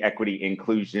diversity, equity,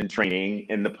 inclusion training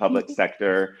in the public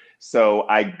sector. So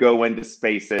I go into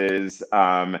spaces,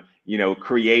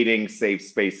 creating safe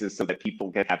spaces so that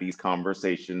people can have these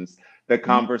conversations. The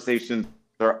conversations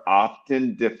are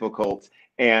often difficult,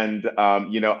 and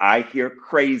I hear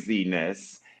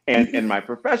craziness. And in my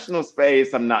professional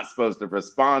space, I'm not supposed to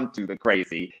respond to the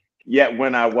crazy. Yet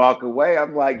when I walk away,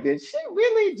 I'm like, did she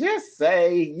really just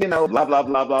say, blah, blah, blah,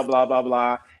 blah, blah, blah,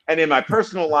 blah. And in my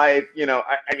personal life,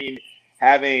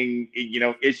 having,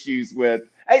 issues with,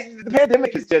 the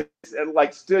pandemic has just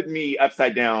stood me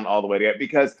upside down all the way to it,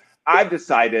 because I've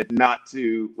decided not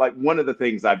to, one of the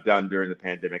things I've done during the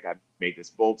pandemic, I've made this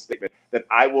bold statement that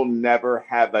I will never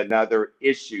have another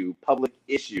public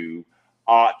issue,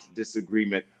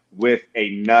 disagreement with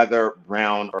another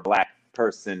brown or black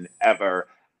person ever.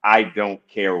 I don't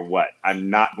care what. I'm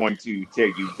not going to tear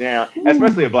you down,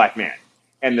 especially a black man.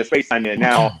 And the space I'm in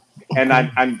now, and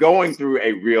I'm going through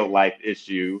a real life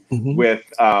issue with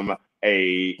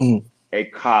a a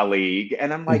colleague,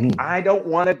 and I'm like, Mhm. I don't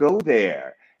want to go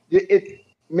there.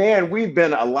 Man, we've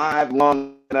been alive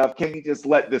long enough. Can we just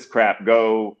let this crap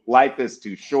go? Life is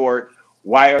too short.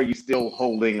 Why are you still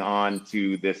holding on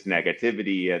to this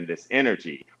negativity and this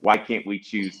energy? Why can't we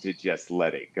choose to just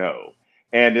let it go?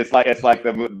 And it's like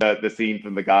the scene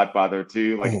from The Godfather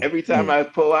too. Like every time I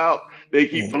pull out, they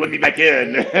keep pulling me back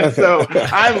in. And so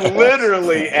I'm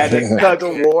literally at a tug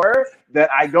of war that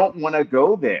I don't want to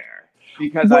go there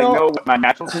because I know Well, what my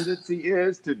natural tendency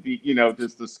is to be,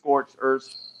 just the scorched earth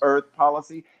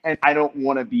policy, and I don't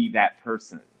want to be that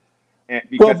person. And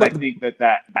well, because I but think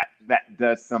that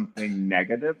does something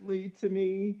negatively to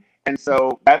me. And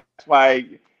so that's why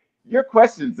your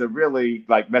questions are really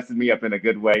like messing me up in a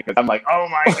good way because I'm like, oh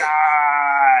my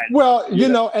God. well, You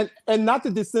know? and not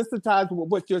to desensitize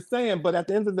what you're saying, but at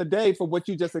the end of the day, for what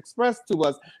you just expressed to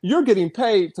us, you're getting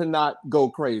paid to not go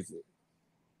crazy.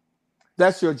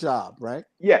 That's your job, right?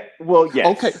 Yeah. Well,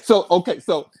 Okay, yes.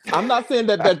 so I'm not saying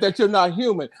that you're not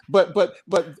human, but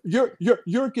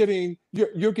you're getting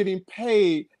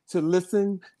paid to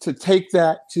listen, to take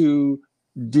that, to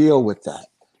deal with that.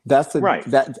 Right.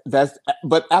 That's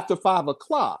but after 5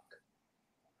 o'clock.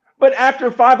 But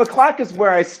after 5 o'clock is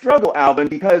where I struggle, Alvin,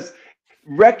 because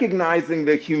recognizing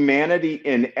the humanity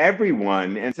in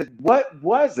everyone and said, what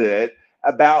was it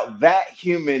about that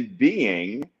human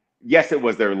being? Yes, it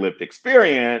was their lived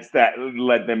experience that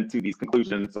led them to these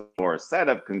conclusions or a set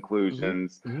of Mhm,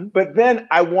 conclusions. mhm. But then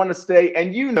I want to stay,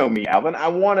 and you know me, Alvin, I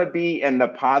want to be in the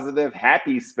positive,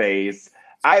 happy space.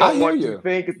 I I don't hear want to you.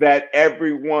 think that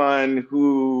everyone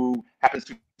who happens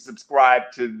to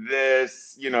subscribe to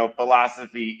this,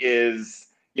 philosophy is,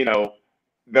 you know,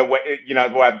 the way,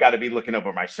 where I've got to be looking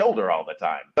over my shoulder all the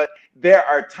time. But there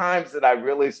are times that I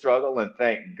really struggle, and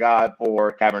thank God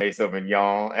for Cabernet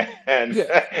Sauvignon and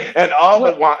Yeah. and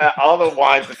Well, all the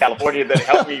wines of California that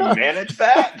help me manage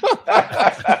that.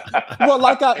 well,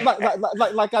 like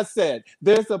I said,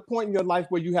 there's a point in your life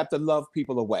where you have to love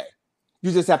people away.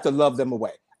 You just have to love them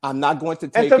away. I'm not going to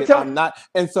And take so it. tell, I'm not,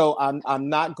 and so I'm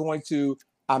not going to.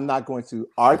 I'm not going to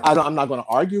argue. I'm not going to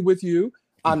argue with you.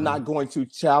 I'm Mhm. not going to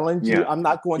challenge you. yeah, I'm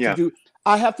not going to yeah, do.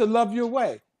 I have to love your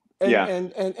way. And yeah,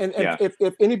 and yeah.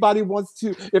 if anybody wants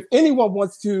to, if anyone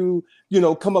wants to,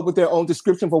 come up with their own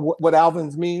description for what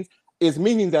Alvin's means, is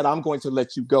meaning that I'm going to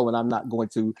let you go, and I'm not going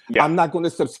to. Yeah. I'm not going to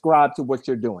subscribe to what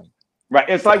you're doing. Right.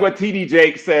 It's like So what TD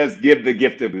Jakes says, give the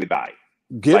gift of goodbye.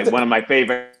 give Like the. one of my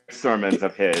favorite sermons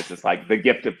of his is like the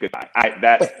gift of goodbye.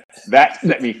 That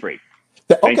set me free.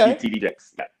 Thank you, Okay. TD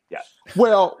Jakes. Yeah, yeah.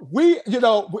 Well,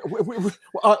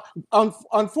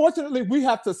 unfortunately, we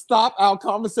have to stop our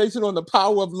conversation on the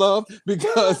power of love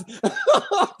because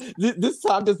this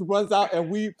time just runs out, and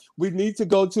we need to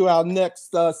go to our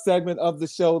next segment of the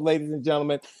show, ladies and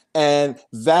gentlemen, and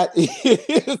that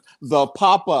is the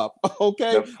pop up.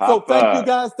 Okay, The so pop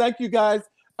up. thank you guys.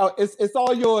 It's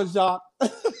all yours, Jacques.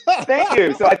 Thank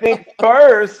you. So I think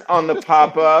first on the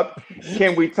pop up,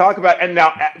 can we talk about, and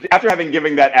now after having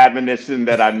given that admonition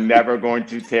that I'm never going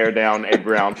to tear down a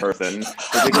brown person,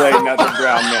 particularly another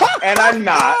brown man, and I'm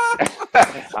not.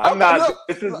 I'm Okay, not. look,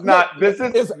 This is look, not. it's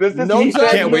This is no he I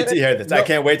said. can't He wait judgment. to said. hear this. I No,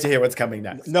 can't wait to hear what's coming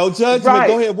next. no judgment. Go Right.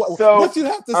 ahead. What you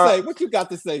have to Uh, say? What you got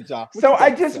to say, Jock? What so you I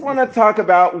got to just say? want to talk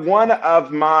about one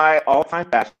of my all-time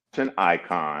fashion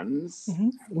icons,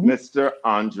 Mhm, mhm. Mr.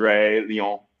 Andre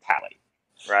Leon Talley,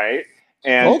 right?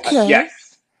 And Okay.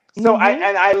 yes, so Hmm.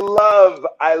 I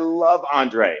love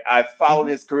Andre. I followed Hmm.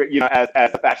 his career, as a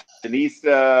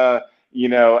fashionista,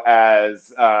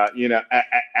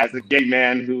 as a gay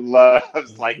man who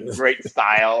loves like great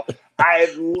style. I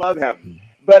love him.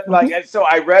 But like, Hmm. and so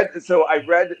I read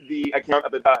the account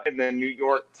of the in the New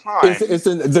York It's Times.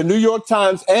 in the New York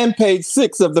Times and page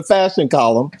 6 of the fashion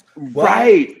column. What?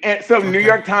 Right. And so New Okay.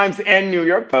 York Times and New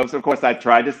York Post, of course, I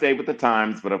tried to stay with the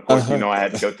Times, but of course, Uh-huh. I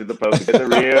had to go to the Post to get the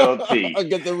real tea.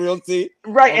 Get the real tea.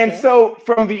 Right. And Okay. so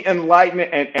from the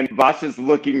Enlightenment, and Vosh is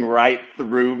looking right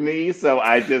through me. So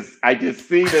I just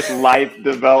see this life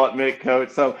development coach.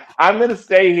 So I'm gonna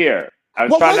stay here. I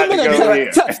was Well, trying wait a not to minute. go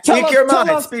here. Speak your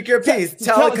mind. Speak your piece.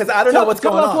 Tell it, because I don't know what's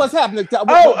Tell going us on. what's happening.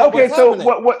 Oh, okay. What's So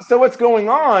happening? what's going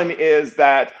on is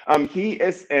that he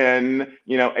is in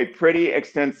a pretty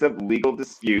extensive legal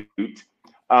dispute,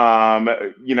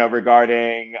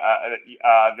 regarding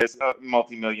this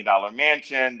multi-million-dollar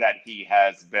mansion that he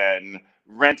has been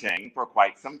renting for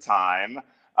quite some time.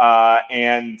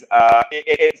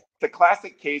 It's the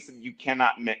classic case of you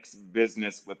cannot mix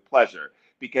business with pleasure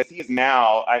because he is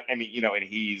now, and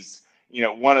he's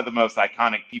one of the most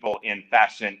iconic people in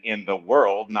fashion in the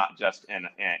world, not just in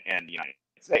the United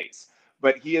States.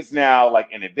 but he is now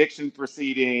like in eviction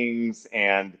proceedings,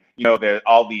 and there are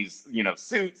all these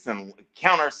suits and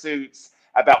countersuits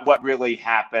about what really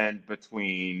happened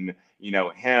between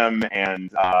him and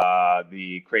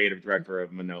the creative director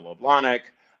of Manolo Blahnik,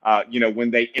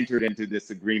 when they entered into this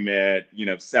agreement,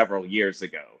 several years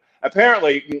ago.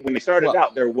 Apparently, when they started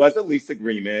out, there was a lease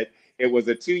agreement. It was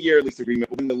a 2-year lease agreement.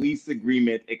 When the lease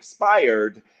agreement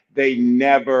expired, they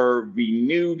never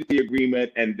renewed the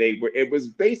agreement, and it was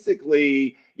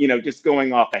basically, just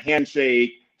going off a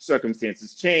handshake.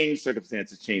 Circumstances changed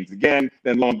again.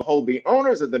 Then lo and behold, the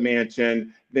owners of the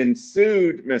mansion then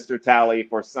sued Mr. Talley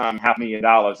for some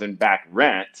 $500,000 in back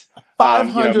rent.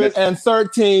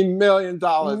 $513 million.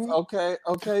 Okay.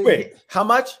 Wait, how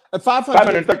much?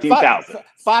 $513,000.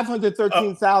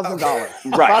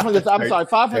 $513,000. Right. I'm sorry,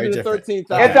 $513,000.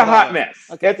 It's a hot mess.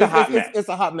 Okay. It's a hot mess. It's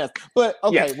a hot mess. But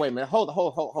okay, wait a minute. Hold.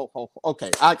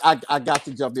 Okay, I got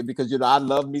to jump in because I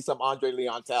love me some Andre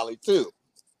Leon Talley too.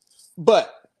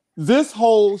 But this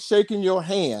whole shaking your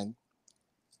hand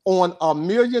on $1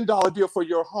 million deal for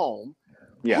your home.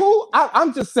 Yeah.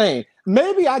 I'm just saying,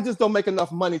 maybe I just don't make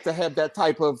enough money to have that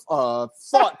type of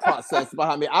thought process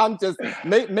behind me.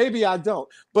 Maybe I don't.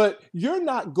 But you're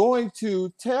not going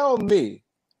to tell me,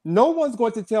 no one's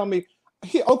going to tell me,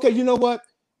 okay, you know what?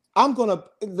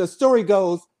 The story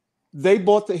goes, they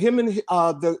bought him and his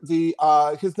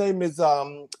name is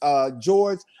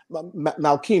George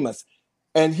Malkimus.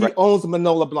 And he owns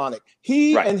Manolo Blahnik.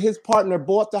 He and his partner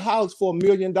bought the house for $1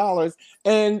 million,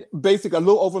 and basically a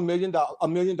little over $1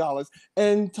 million,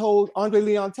 and told Andre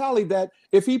Leon Talley that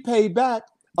if he paid back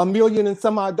 $1 million and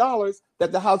some odd dollars,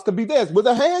 that the house could be theirs with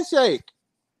a handshake.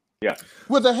 Yeah,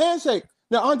 with a handshake.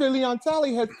 Now Andre Leon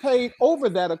Talley has paid over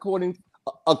that according to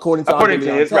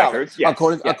his records. Yes.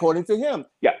 According to him.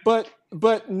 Yeah. But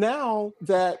now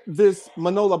that this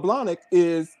Manolo Blahnik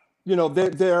is,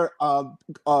 they're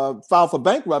filed for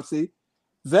bankruptcy,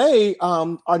 they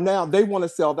they want to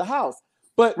sell the house.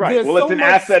 But it's an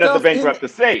asset of the bankrupt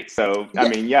estate. So I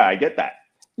mean, I get that.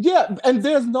 Yeah, and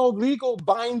there's no legal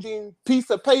binding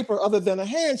piece of paper other than a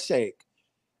handshake.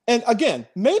 And again,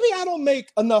 maybe I don't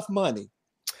make enough money,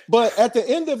 but at the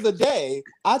end of the day,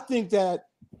 I think that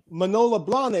Manolo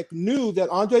Blahnik knew that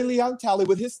Andre Leon Talley,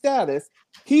 with his status,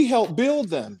 he helped build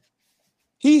them.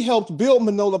 He helped build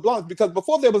Manolo Blahnik, because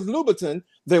before there was Louboutin,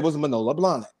 there was Manolo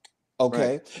Blahnik.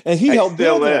 Okay, and he helped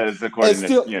build them. According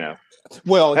to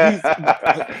Well, he's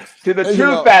to the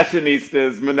true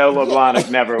fashionistas, Manolo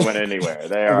Blahnik never went anywhere.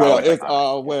 They are okay.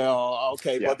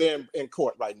 Well, they're in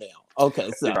court right now. Okay,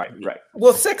 so right.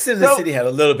 Well, Sex in the City had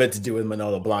a little bit to do with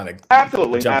Manolo Blahnik.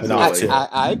 Absolutely. I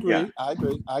agree. Yeah. I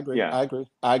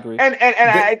agree. And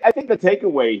I think the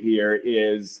takeaway here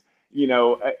is,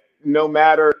 no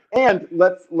matter, and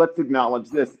let's acknowledge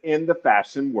this in the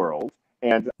fashion world,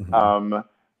 and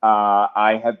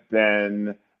I have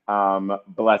been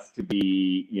blessed to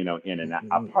be, in and out.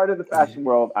 I'm part of the fashion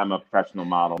world. I'm a professional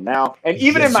model now, and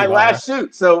even in my last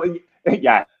shoot. So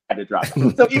I had to drop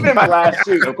that. So even in my last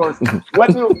shoot, of course,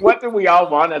 what do we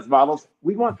all want as models?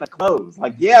 We want the clothes.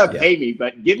 Like, pay me,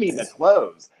 but give me the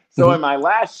clothes. So in my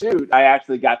last shoot, I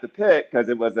actually got to pick, because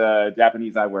it was a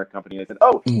Japanese eyewear company. They said,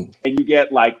 and you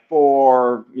get like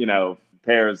 4,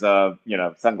 pairs of,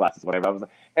 sunglasses, whatever. I was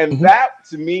like, and that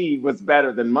to me was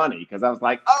better than money, because I was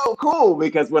like, oh, cool.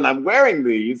 Because when I'm wearing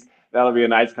these, that'll be a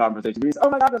nice conversation. Because, oh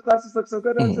my God, those glasses look so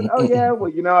good. And I said, oh yeah, well,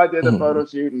 I did a photo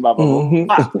shoot and blah, blah,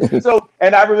 blah. So,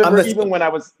 and I remember even when I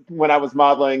was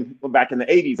modeling back in the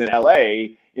 80s in LA,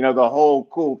 the whole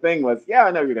cool thing was,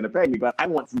 I know you're going to pay me, but I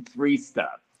want some free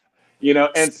stuff.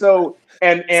 And so,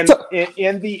 and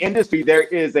in the industry, there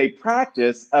is a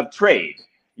practice of trade,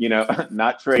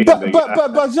 not trade.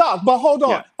 But Jacques, but hold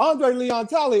on. Yeah. Andre Leon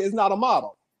Talley is not a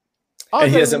model.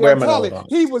 And he doesn't wear Manolo.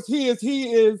 He was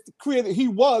creative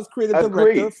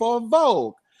director for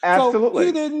Vogue. Absolutely. So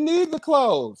he didn't need the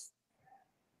clothes.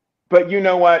 But you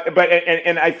know what? But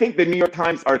and I think the New York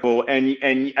Times article, and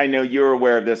I know you're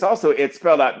aware of this also, it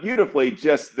spelled out beautifully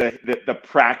just the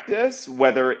practice,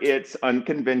 whether it's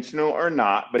unconventional or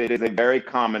not, but it is a very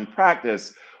common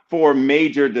practice for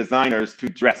major designers to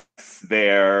dress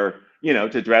their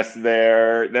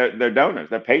donors,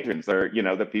 their patrons, or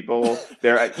the people.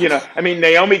 I mean,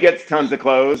 Naomi gets tons of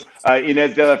clothes.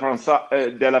 Inés de la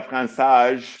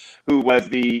Françage, who was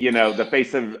the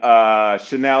face of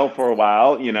Chanel for a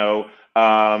while,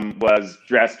 was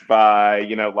dressed by,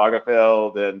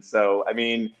 Lagerfeld. And so, I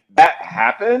mean, that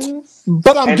happens.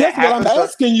 But I'm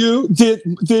asking you,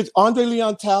 did Andre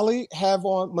Leon Talley have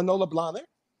on Manolo Blahnik?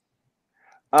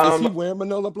 Is he wearing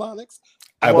Manolo Blahniks?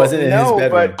 I wasn't in his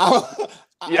bedroom.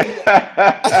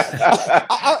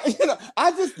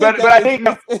 I just think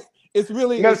it's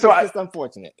really, No, it's, so it's I, just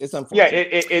unfortunate. It's yeah,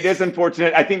 unfortunate. it is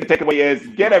unfortunate. I think the takeaway is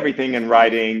get everything in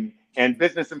writing, and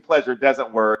business and pleasure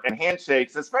doesn't work, and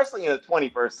handshakes, especially in the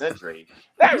 21st century,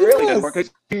 that really doesn't work Yes.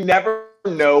 because you never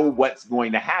know what's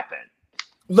going to happen.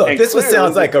 Look, And this one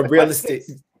sounds clearly, like a that's real not the estate.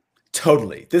 case.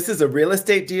 Totally. This is a real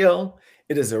estate deal.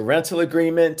 It is a rental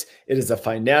agreement. It is a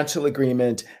financial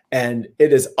agreement. And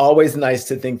it is always nice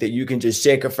to think that you can just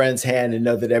shake a friend's hand and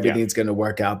know that Yeah, everything's going to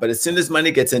work out. But as soon as money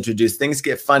gets introduced, things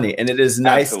get funny. And it is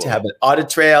nice to absolutely. have an audit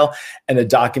trail and a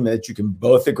document that you can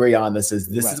both agree on that says,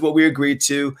 this Right. is what we agreed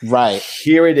to. Right.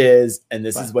 Here it is. And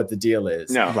this Right. is what the deal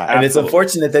is. No, Right. And it's absolutely.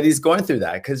 unfortunate that he's going through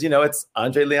that because, you know, it's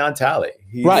Andre Leon Talley.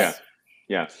 He's, Right. Yeah.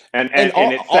 Yeah, and And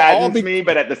it saddens me,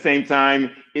 but at the same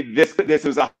time, this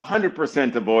was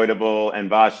 100% avoidable. And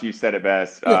Vash, you said it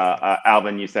best.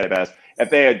 Alvin, you said it best. If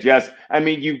they had just, I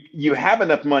mean, you have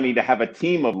enough money to have a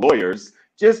team of lawyers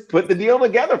just put the deal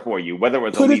together for you, whether it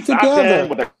was Put a it lease together.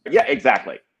 option, yeah,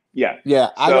 exactly. Yeah.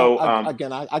 Yeah, So, I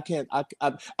can't.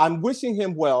 I'm wishing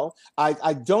him well.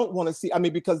 I don't want to see. I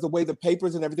mean, because the way the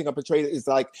papers and everything are portrayed is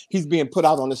like he's being put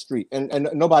out on the street, and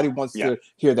nobody wants Yeah. to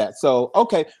hear that. So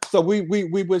okay, so we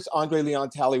wish Andre Leon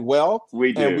Talley well,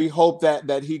 we do. and we hope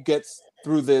that he gets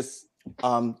through this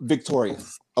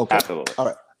victorious. Okay, Absolutely. all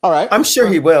right. I'm sure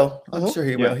he will. I'm Mhm. sure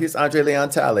he Yeah. will. He's Andre Leon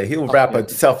Talley. He will wrap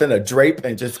himself in a drape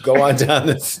and just go on down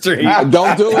the street.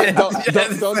 Don't do it. Don't do it.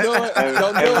 And, Don't do and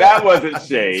it. that wasn't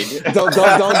shade. Don't do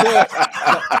it. Don't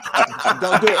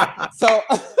do it.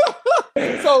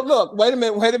 So look, wait a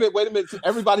minute.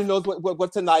 Everybody knows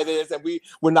what tonight is, and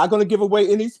we're not going to give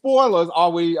away any spoilers,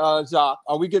 are we, Jacques?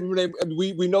 Are we getting ready?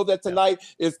 We know that tonight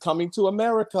is Coming to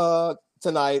America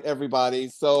tonight, everybody.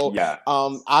 So Yeah.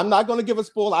 I'm not going to give a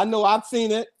spoiler. I know I've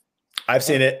seen it. I've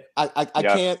seen it.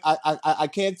 I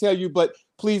can't tell you, but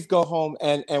please go home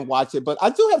and watch it. But I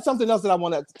do have something else that I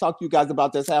want to talk to you guys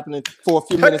about that's happening for a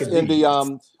few minutes in the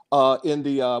what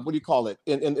do you call it,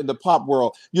 in the pop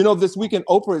world. You know, this weekend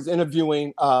Oprah is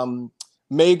interviewing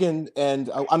Meghan and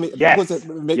Yes. was it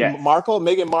Meghan Yes. Markle?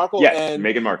 Meghan Markle Yes, and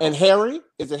Meghan Markle. and Harry.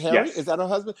 Is it Harry? Yes. Is that her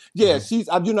husband? Yeah, she's.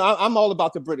 I'm all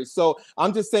about the British. So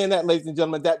I'm just saying that, ladies and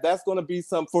gentlemen, that's going to be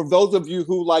some for those of you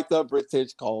who like the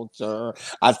British culture.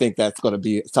 I think that's going to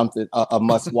be something a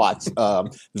must watch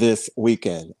this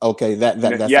weekend. Okay,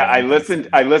 that's yeah. I listened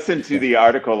to the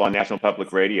article on National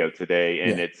Public Radio today,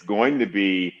 and it's going to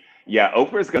be. Yeah,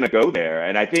 Oprah's going to go there.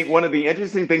 And I think one of the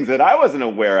interesting things that I wasn't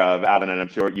aware of, Alvin, and I'm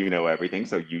sure you know everything,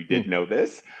 so you did know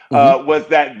this, was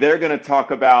that they're going to talk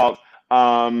about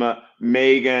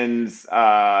Meghan's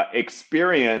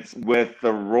experience with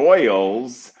the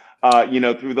royals,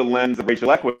 through the lens of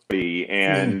racial equity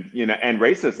and, and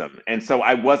racism. And so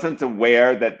I wasn't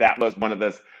aware that was one of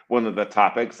the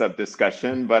topics of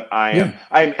discussion, but I'm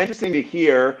interested to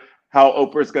hear how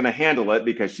Oprah's going to handle it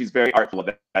because she's very artful of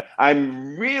that.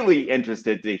 I'm really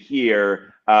interested to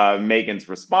hear Meghan's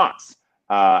response.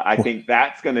 I think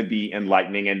that's going to be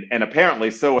enlightening, and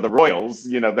apparently so are the royals.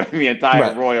 You know, the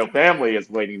entire royal family is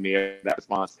waiting to hear that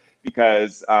response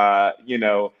because,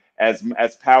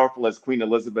 as powerful as Queen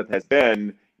Elizabeth has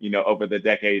been, over the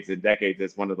decades and decades,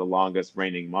 as one of the longest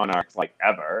reigning monarchs like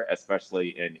ever,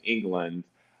 especially in England.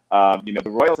 The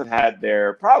royals have had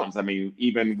their problems. I mean,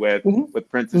 even with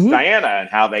Princess Diana and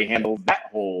how they handled that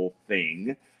whole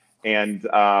thing, and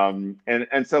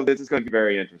so this is going to be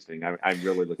very interesting. I'm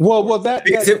really looking. Well, go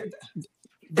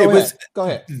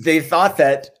ahead. They thought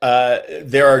that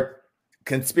there are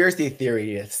conspiracy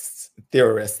theorists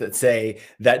that say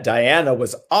that Diana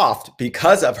was offed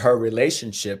because of her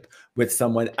relationship with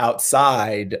someone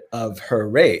outside of her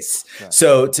race. Right.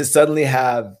 So to suddenly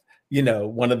have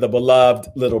one of the beloved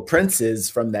little princes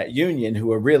from that union who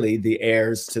are really the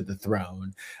heirs to the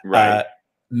throne,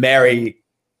 marry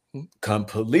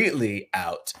completely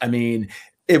out. I mean,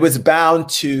 it was bound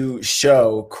to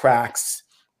show cracks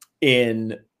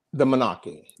in the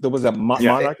monarchy. There was a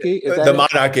monarchy. Is that the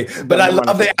monarchy? But I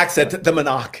love the accent. The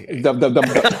monarchy. And I'm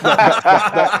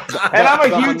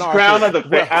a huge fan of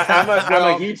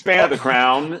I'm a huge fan of the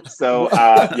Crown. So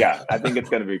I think it's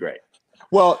going to be great.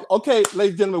 Well, okay,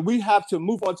 ladies and gentlemen, we have to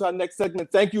move on to our next segment.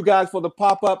 Thank you guys for the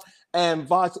pop-up, and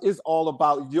Vash is all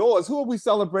about yours. Who are we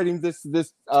celebrating this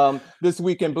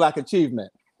week in Black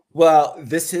Achievement? Well,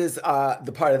 this is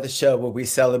the part of the show where we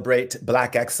celebrate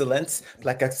Black excellence.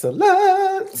 Black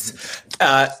excellence.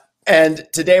 And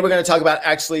today we're going to talk about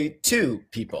actually two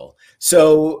people.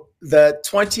 So the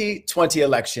 2020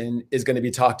 election is going to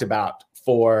be talked about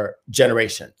for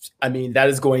generations. I mean, that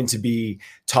is going to be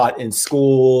taught in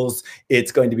schools.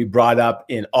 It's going to be brought up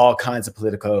in all kinds of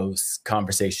political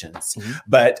conversations.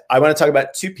 But I want to talk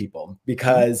about two people,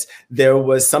 because there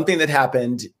was something that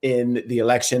happened in the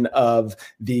election of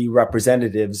the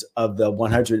representatives of the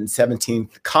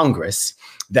 117th Congress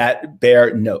that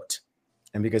bear note.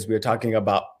 And because we are talking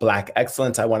about Black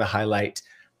excellence, I want to highlight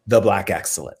the Black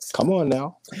excellence. Come on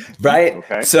now. Right?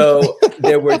 Okay. So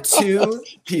there were two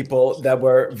people that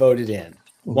were voted in.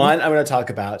 One I'm going to talk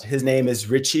about. His name is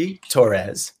Richie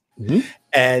Torres.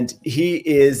 And he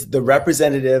is the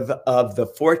representative of the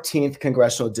 14th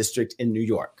Congressional District in New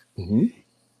York.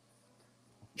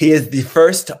 He is the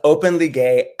first openly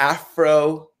gay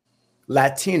Afro-Latino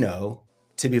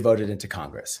to be voted into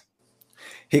Congress.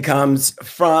 He comes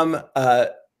from a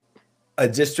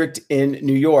district in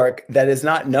New York that is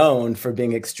not known for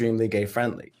being extremely gay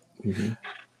friendly.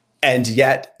 And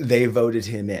yet they voted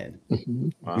him in.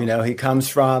 Wow. You know, he comes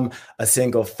from a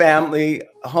single family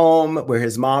home where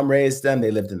his mom raised them.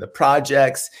 They lived in the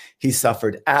projects. He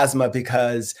suffered asthma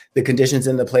because the conditions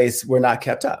in the place were not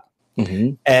kept up.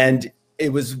 And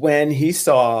it was when he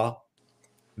saw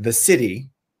the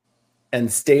city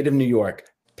and state of New York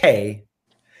pay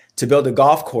to build a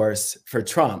golf course for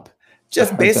Trump,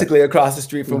 just basically across the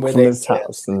street from where they his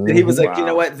house. He was like, you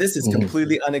know what? This is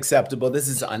completely unacceptable. This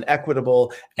is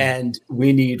unequitable, and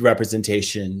we need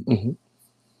representation.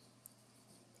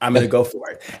 I'm going to go for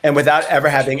it. And without ever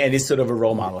having any sort of a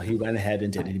role model, he went ahead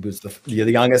and did it. He was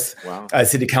the youngest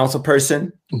city council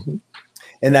person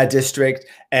in that district,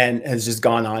 and has just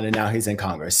gone on, and now he's in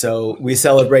Congress. So we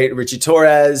celebrate Richie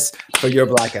Torres for your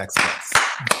Black excellence.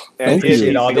 And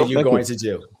appreciate all that you're going to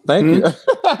do. Thank you.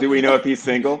 Do we know if he's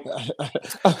single?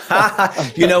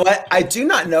 You know what? I do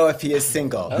not know if he is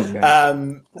single. Okay.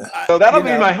 So that'll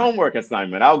be my homework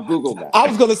assignment. I'll Google that. I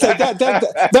was going to say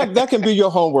that can be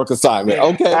your homework assignment.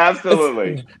 Okay.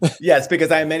 Absolutely. Yes, because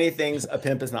I am many things. A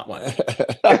pimp is not one.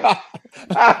 The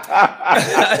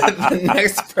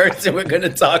next person we're going to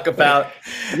talk about.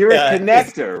 You're a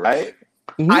connector, right?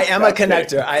 I am a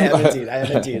connector. I am indeed. I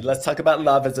am indeed. Let's talk about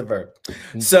love as a verb.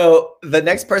 So the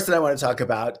next person I want to talk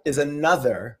about is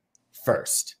another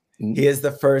first. He is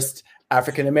the first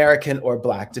African-American or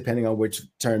Black, depending on which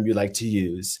term you like to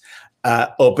use,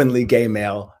 openly gay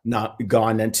male not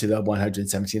gone into the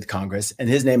 117th Congress. And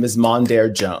his name is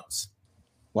Mondaire Jones.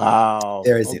 Wow.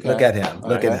 There is he. Look at him.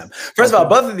 Look at him. First of all,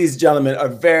 both of these gentlemen are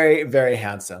very, very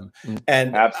handsome.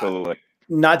 And absolutely.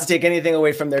 Not to take anything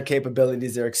away from their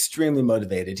capabilities, they're extremely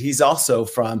motivated. He's also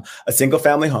from a single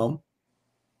family home.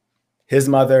 His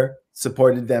mother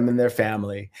supported them and their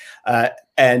family.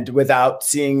 And without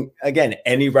seeing, again,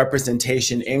 any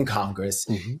representation in Congress,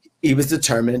 he was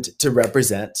determined to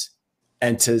represent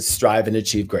and to strive and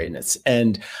achieve greatness.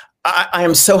 And I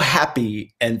am so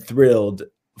happy and thrilled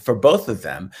for both of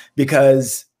them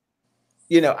because,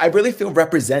 you know, I really feel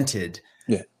represented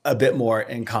a bit more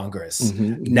in Congress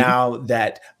now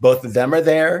that both of them are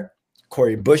there.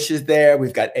 Cori Bush is there.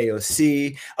 We've got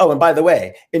AOC. Oh, and by the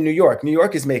way, in New York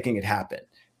is making it happen.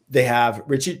 They have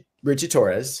Richie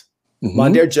Torres,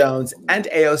 Mondaire Jones, and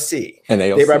AOC.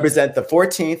 They represent the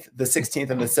 14th, the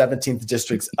 16th, and the 17th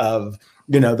districts of,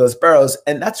 you know, those boroughs.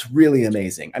 And that's really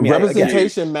amazing. I mean,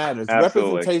 representation matters.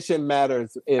 Absolutely. Representation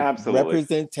matters. Absolutely.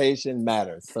 Representation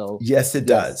matters. So yes, it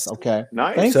does. Okay.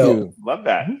 Nice. Thank you. Love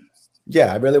that.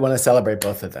 Yeah, I really want to celebrate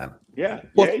both of them. Yeah.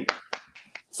 Well,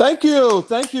 thank you.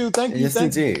 Yes,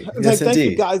 indeed. Thank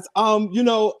you, guys. You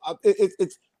know,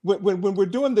 it's when we're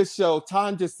doing this show,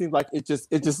 time just seems like it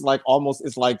just like almost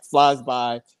it's like flies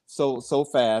by so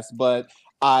fast. But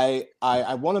I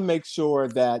want to make sure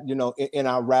that, you know, in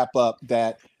our wrap up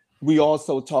that we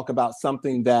also talk about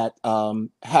something that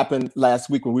happened last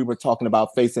week when we were talking about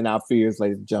facing our fears,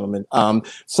 ladies and gentlemen.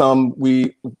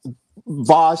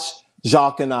 Vosh,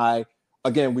 Jacques, and I,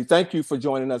 again, we thank you for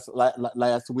joining us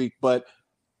last week, but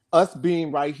us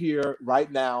being right here,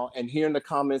 right now, and hearing the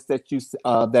comments that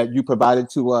you provided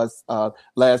to us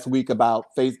last week about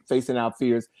facing our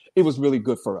fears, it was really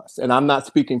good for us. And I'm not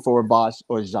speaking for Vosh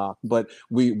or Jacques, but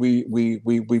we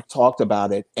talked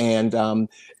about it, and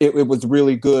it was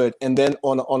really good. And then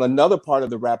on another part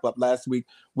of the wrap up last week,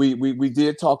 we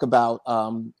did talk about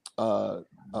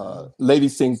Lady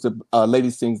Sings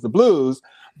the Blues.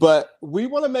 But we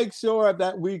want to make sure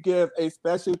that we give a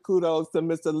special kudos to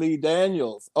Mr. Lee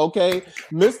Daniels. Okay,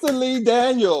 Mr. Lee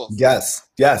Daniels. Yes.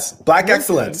 Black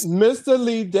excellence. Mr.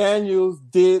 Lee Daniels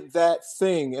did that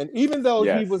thing. And even though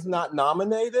he was not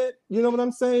nominated, you know what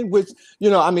I'm saying? Which, you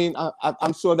know, I mean,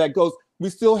 I'm sure that goes. We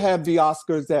still have the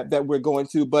Oscars that we're going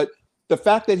to. But the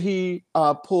fact that he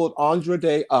pulled Andra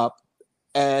Day up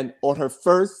and on her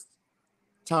first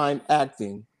time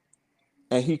acting,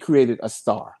 and he created a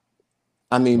star.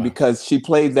 I mean, because she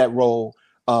played that role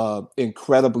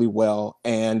incredibly well,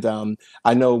 and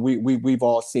I know we've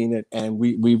all seen it, and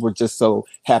we were just so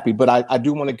happy. But I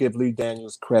do want to give Lee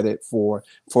Daniels credit for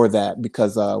that,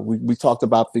 because we talked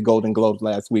about the Golden Globes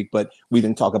last week, but we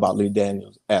didn't talk about Lee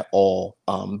Daniels at all.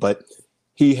 But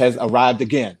he has arrived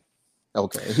again.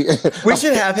 Okay, we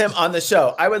should have him on the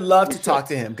show. I would love to talk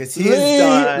to him because he's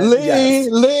done.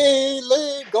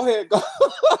 Lee, go ahead. Go.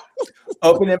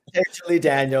 Open invitation to Lee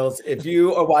Daniels. If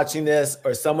you are watching this,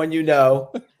 or someone you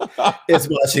know is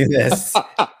watching this,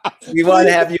 we want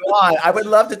to have you on. I would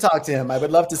love to talk to him. I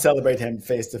would love to celebrate him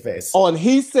face to face. Oh, and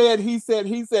he said,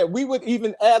 we would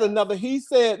even add another. He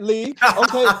said, Lee,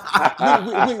 okay,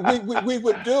 we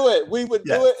would do it. We would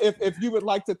do it if you would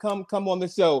like to come on the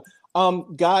show.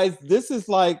 Guys, this is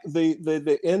like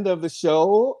the end of the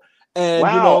show. And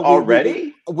wow,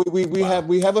 already we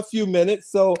have a few minutes,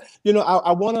 so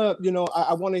I want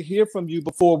to hear from you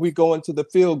before we go into the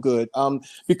feel good,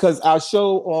 because our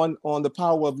show on the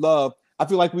power of love, I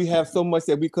feel like we have so much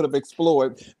that we could have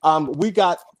explored. We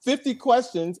got 50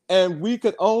 questions and we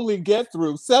could only get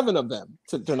through 7 of them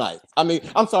tonight. I mean,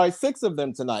 I'm sorry, 6 of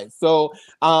them tonight. So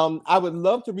I would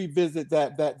love to revisit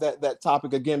that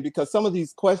topic again, because some of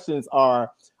these questions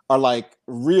are like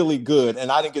really good,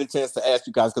 and I didn't get a chance to ask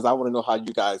you guys because I want to know how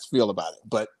you guys feel about it.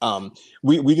 But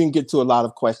we didn't get to a lot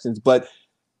of questions, but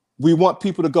we want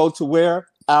people to go to where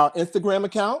our Instagram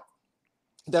account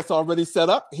that's already set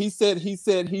up. He said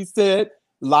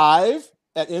live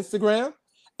at Instagram,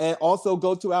 and also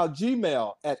go to our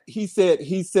Gmail at he said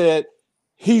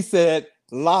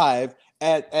live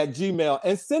at Gmail,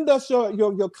 and send us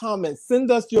your comments,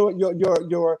 send us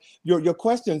your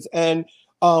questions. And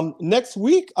next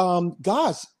week,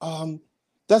 that's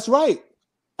right.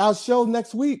 Our show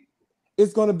next week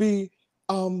is going to be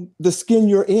the skin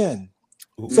you're in.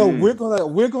 So we're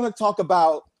gonna talk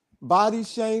about body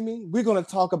shaming. We're gonna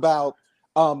talk about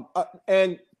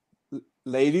and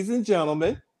ladies and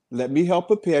gentlemen, let me help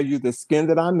prepare you. The skin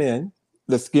that I'm in,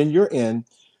 the skin you're in.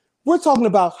 We're talking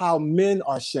about how men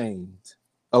are shamed.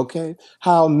 Okay,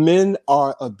 how men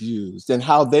are abused and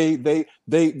how they deal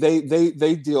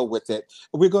with it.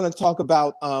 We're going to talk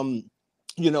about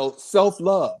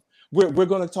self-love. We're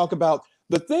going to talk about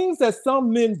the things that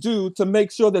some men do to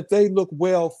make sure that they look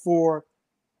well for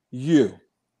you.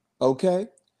 Okay,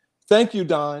 thank you,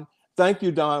 Don. Thank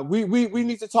you, Don. We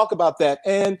need to talk about that.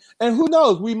 And who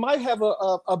knows, we might have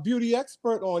a beauty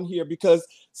expert on here, because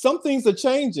some things are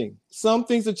changing. Some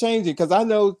things are changing, because I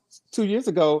know 2 years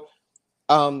ago,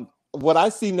 what I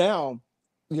see now,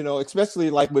 especially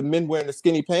like with men wearing the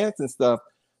skinny pants and stuff,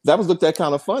 that was looked at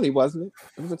kind of funny, wasn't it?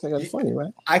 It was looked at kind of funny,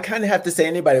 right? I kind of have to say,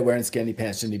 anybody wearing skinny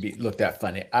pants shouldn't be looked at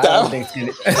funny. I don't think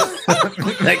skinny,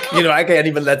 I can't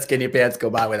even let skinny pants go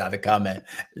by without a comment.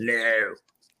 No.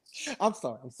 I'm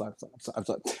sorry.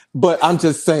 But I'm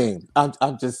just saying,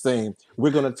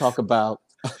 we're going to talk about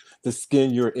the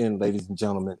skin you're in, ladies and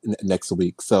gentlemen, next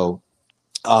week. So,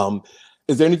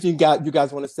 is there anything you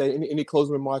guys want to say? Any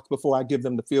closing remarks before I give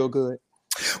them the feel good?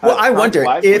 Well, I wonder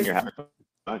if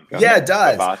it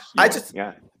does.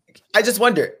 I just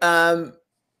wonder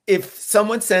if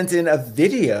someone sends in a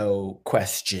video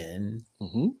question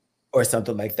or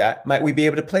something like that, might we be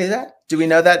able to play that? Do we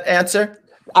know that answer?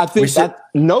 I think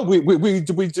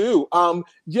we do.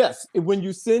 Yes, when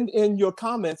you send in your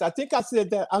comments, I think I said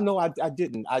that. No, I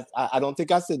didn't. I don't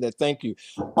think I said that. Thank you.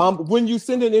 When you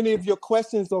send in any of your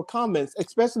questions or comments,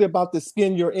 especially about the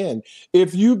skin you're in,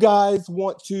 if you guys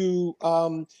want to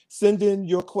send in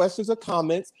your questions or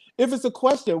comments, if it's a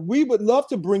question, we would love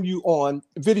to bring you on,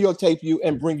 videotape you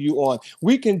and bring you on.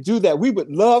 We can do that. We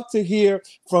would love to hear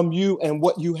from you and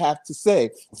what you have to say.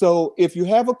 So if you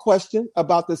have a question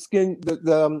about the skin,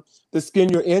 the skin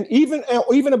you're in,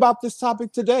 even about this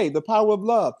topic today, the power of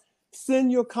love,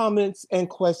 send your comments and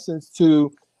questions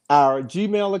to our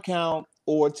Gmail account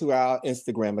or to our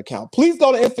Instagram account. Please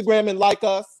go to Instagram and like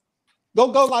us. Go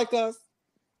like us.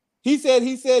 He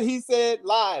said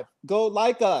live. Go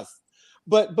like us.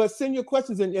 But send your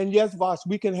questions, and yes, Vosh,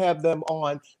 we can have them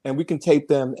on, and we can tape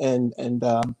them and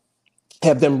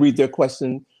have them read their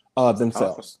question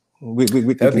themselves. Awesome. We can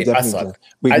definitely awesome.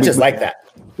 I just like that.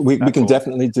 We can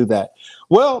definitely do that.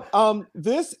 Well,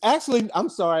 this actually, I'm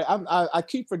sorry, I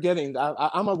keep forgetting.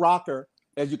 I'm a rocker,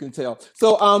 as you can tell.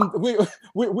 So we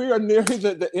are nearing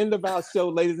the end of our show,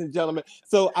 ladies and gentlemen.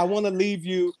 So I want to leave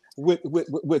you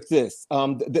with this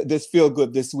this feel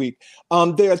good this week.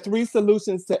 There are 3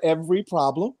 solutions to every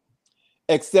problem: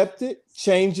 accept it,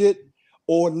 change it,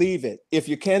 or leave it. If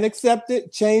you can't accept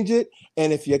it, change it,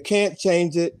 and if you can't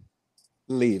change it,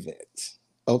 leave it.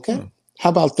 Okay. How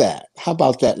about that? How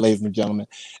about that, ladies and gentlemen?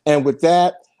 And with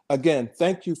that, again,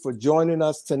 thank you for joining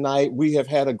us tonight. We have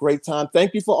had a great time.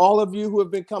 Thank you for all of you who have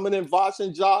been coming in. Vosh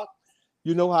and Jock,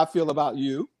 you know how I feel about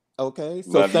you. Okay,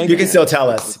 so thank you. You can still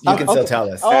tell us. You can still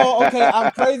tell us. Oh, okay.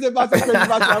 I'm crazy about you. Crazy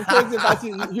about you. I'm crazy about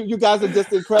you. You guys are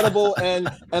just incredible, and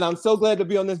I'm so glad to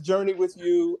be on this journey with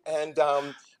you. And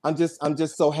I'm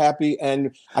just so happy,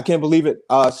 and I can't believe it.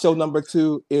 Show number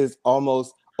 2 is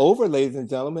almost over, ladies and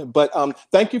gentlemen. But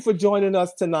thank you for joining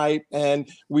us tonight, and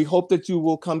we hope that you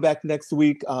will come back next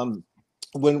week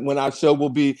when our show will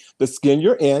be The Skin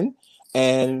You're In,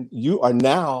 and you are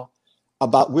now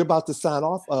we're about to sign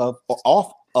off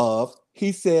of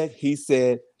He Said, He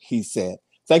Said, He Said.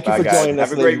 Thank you for joining us.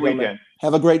 Have a great weekend.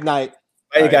 Have a great night.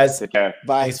 Bye, you guys. Take care.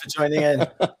 Bye. Thanks for joining in.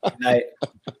 Good night.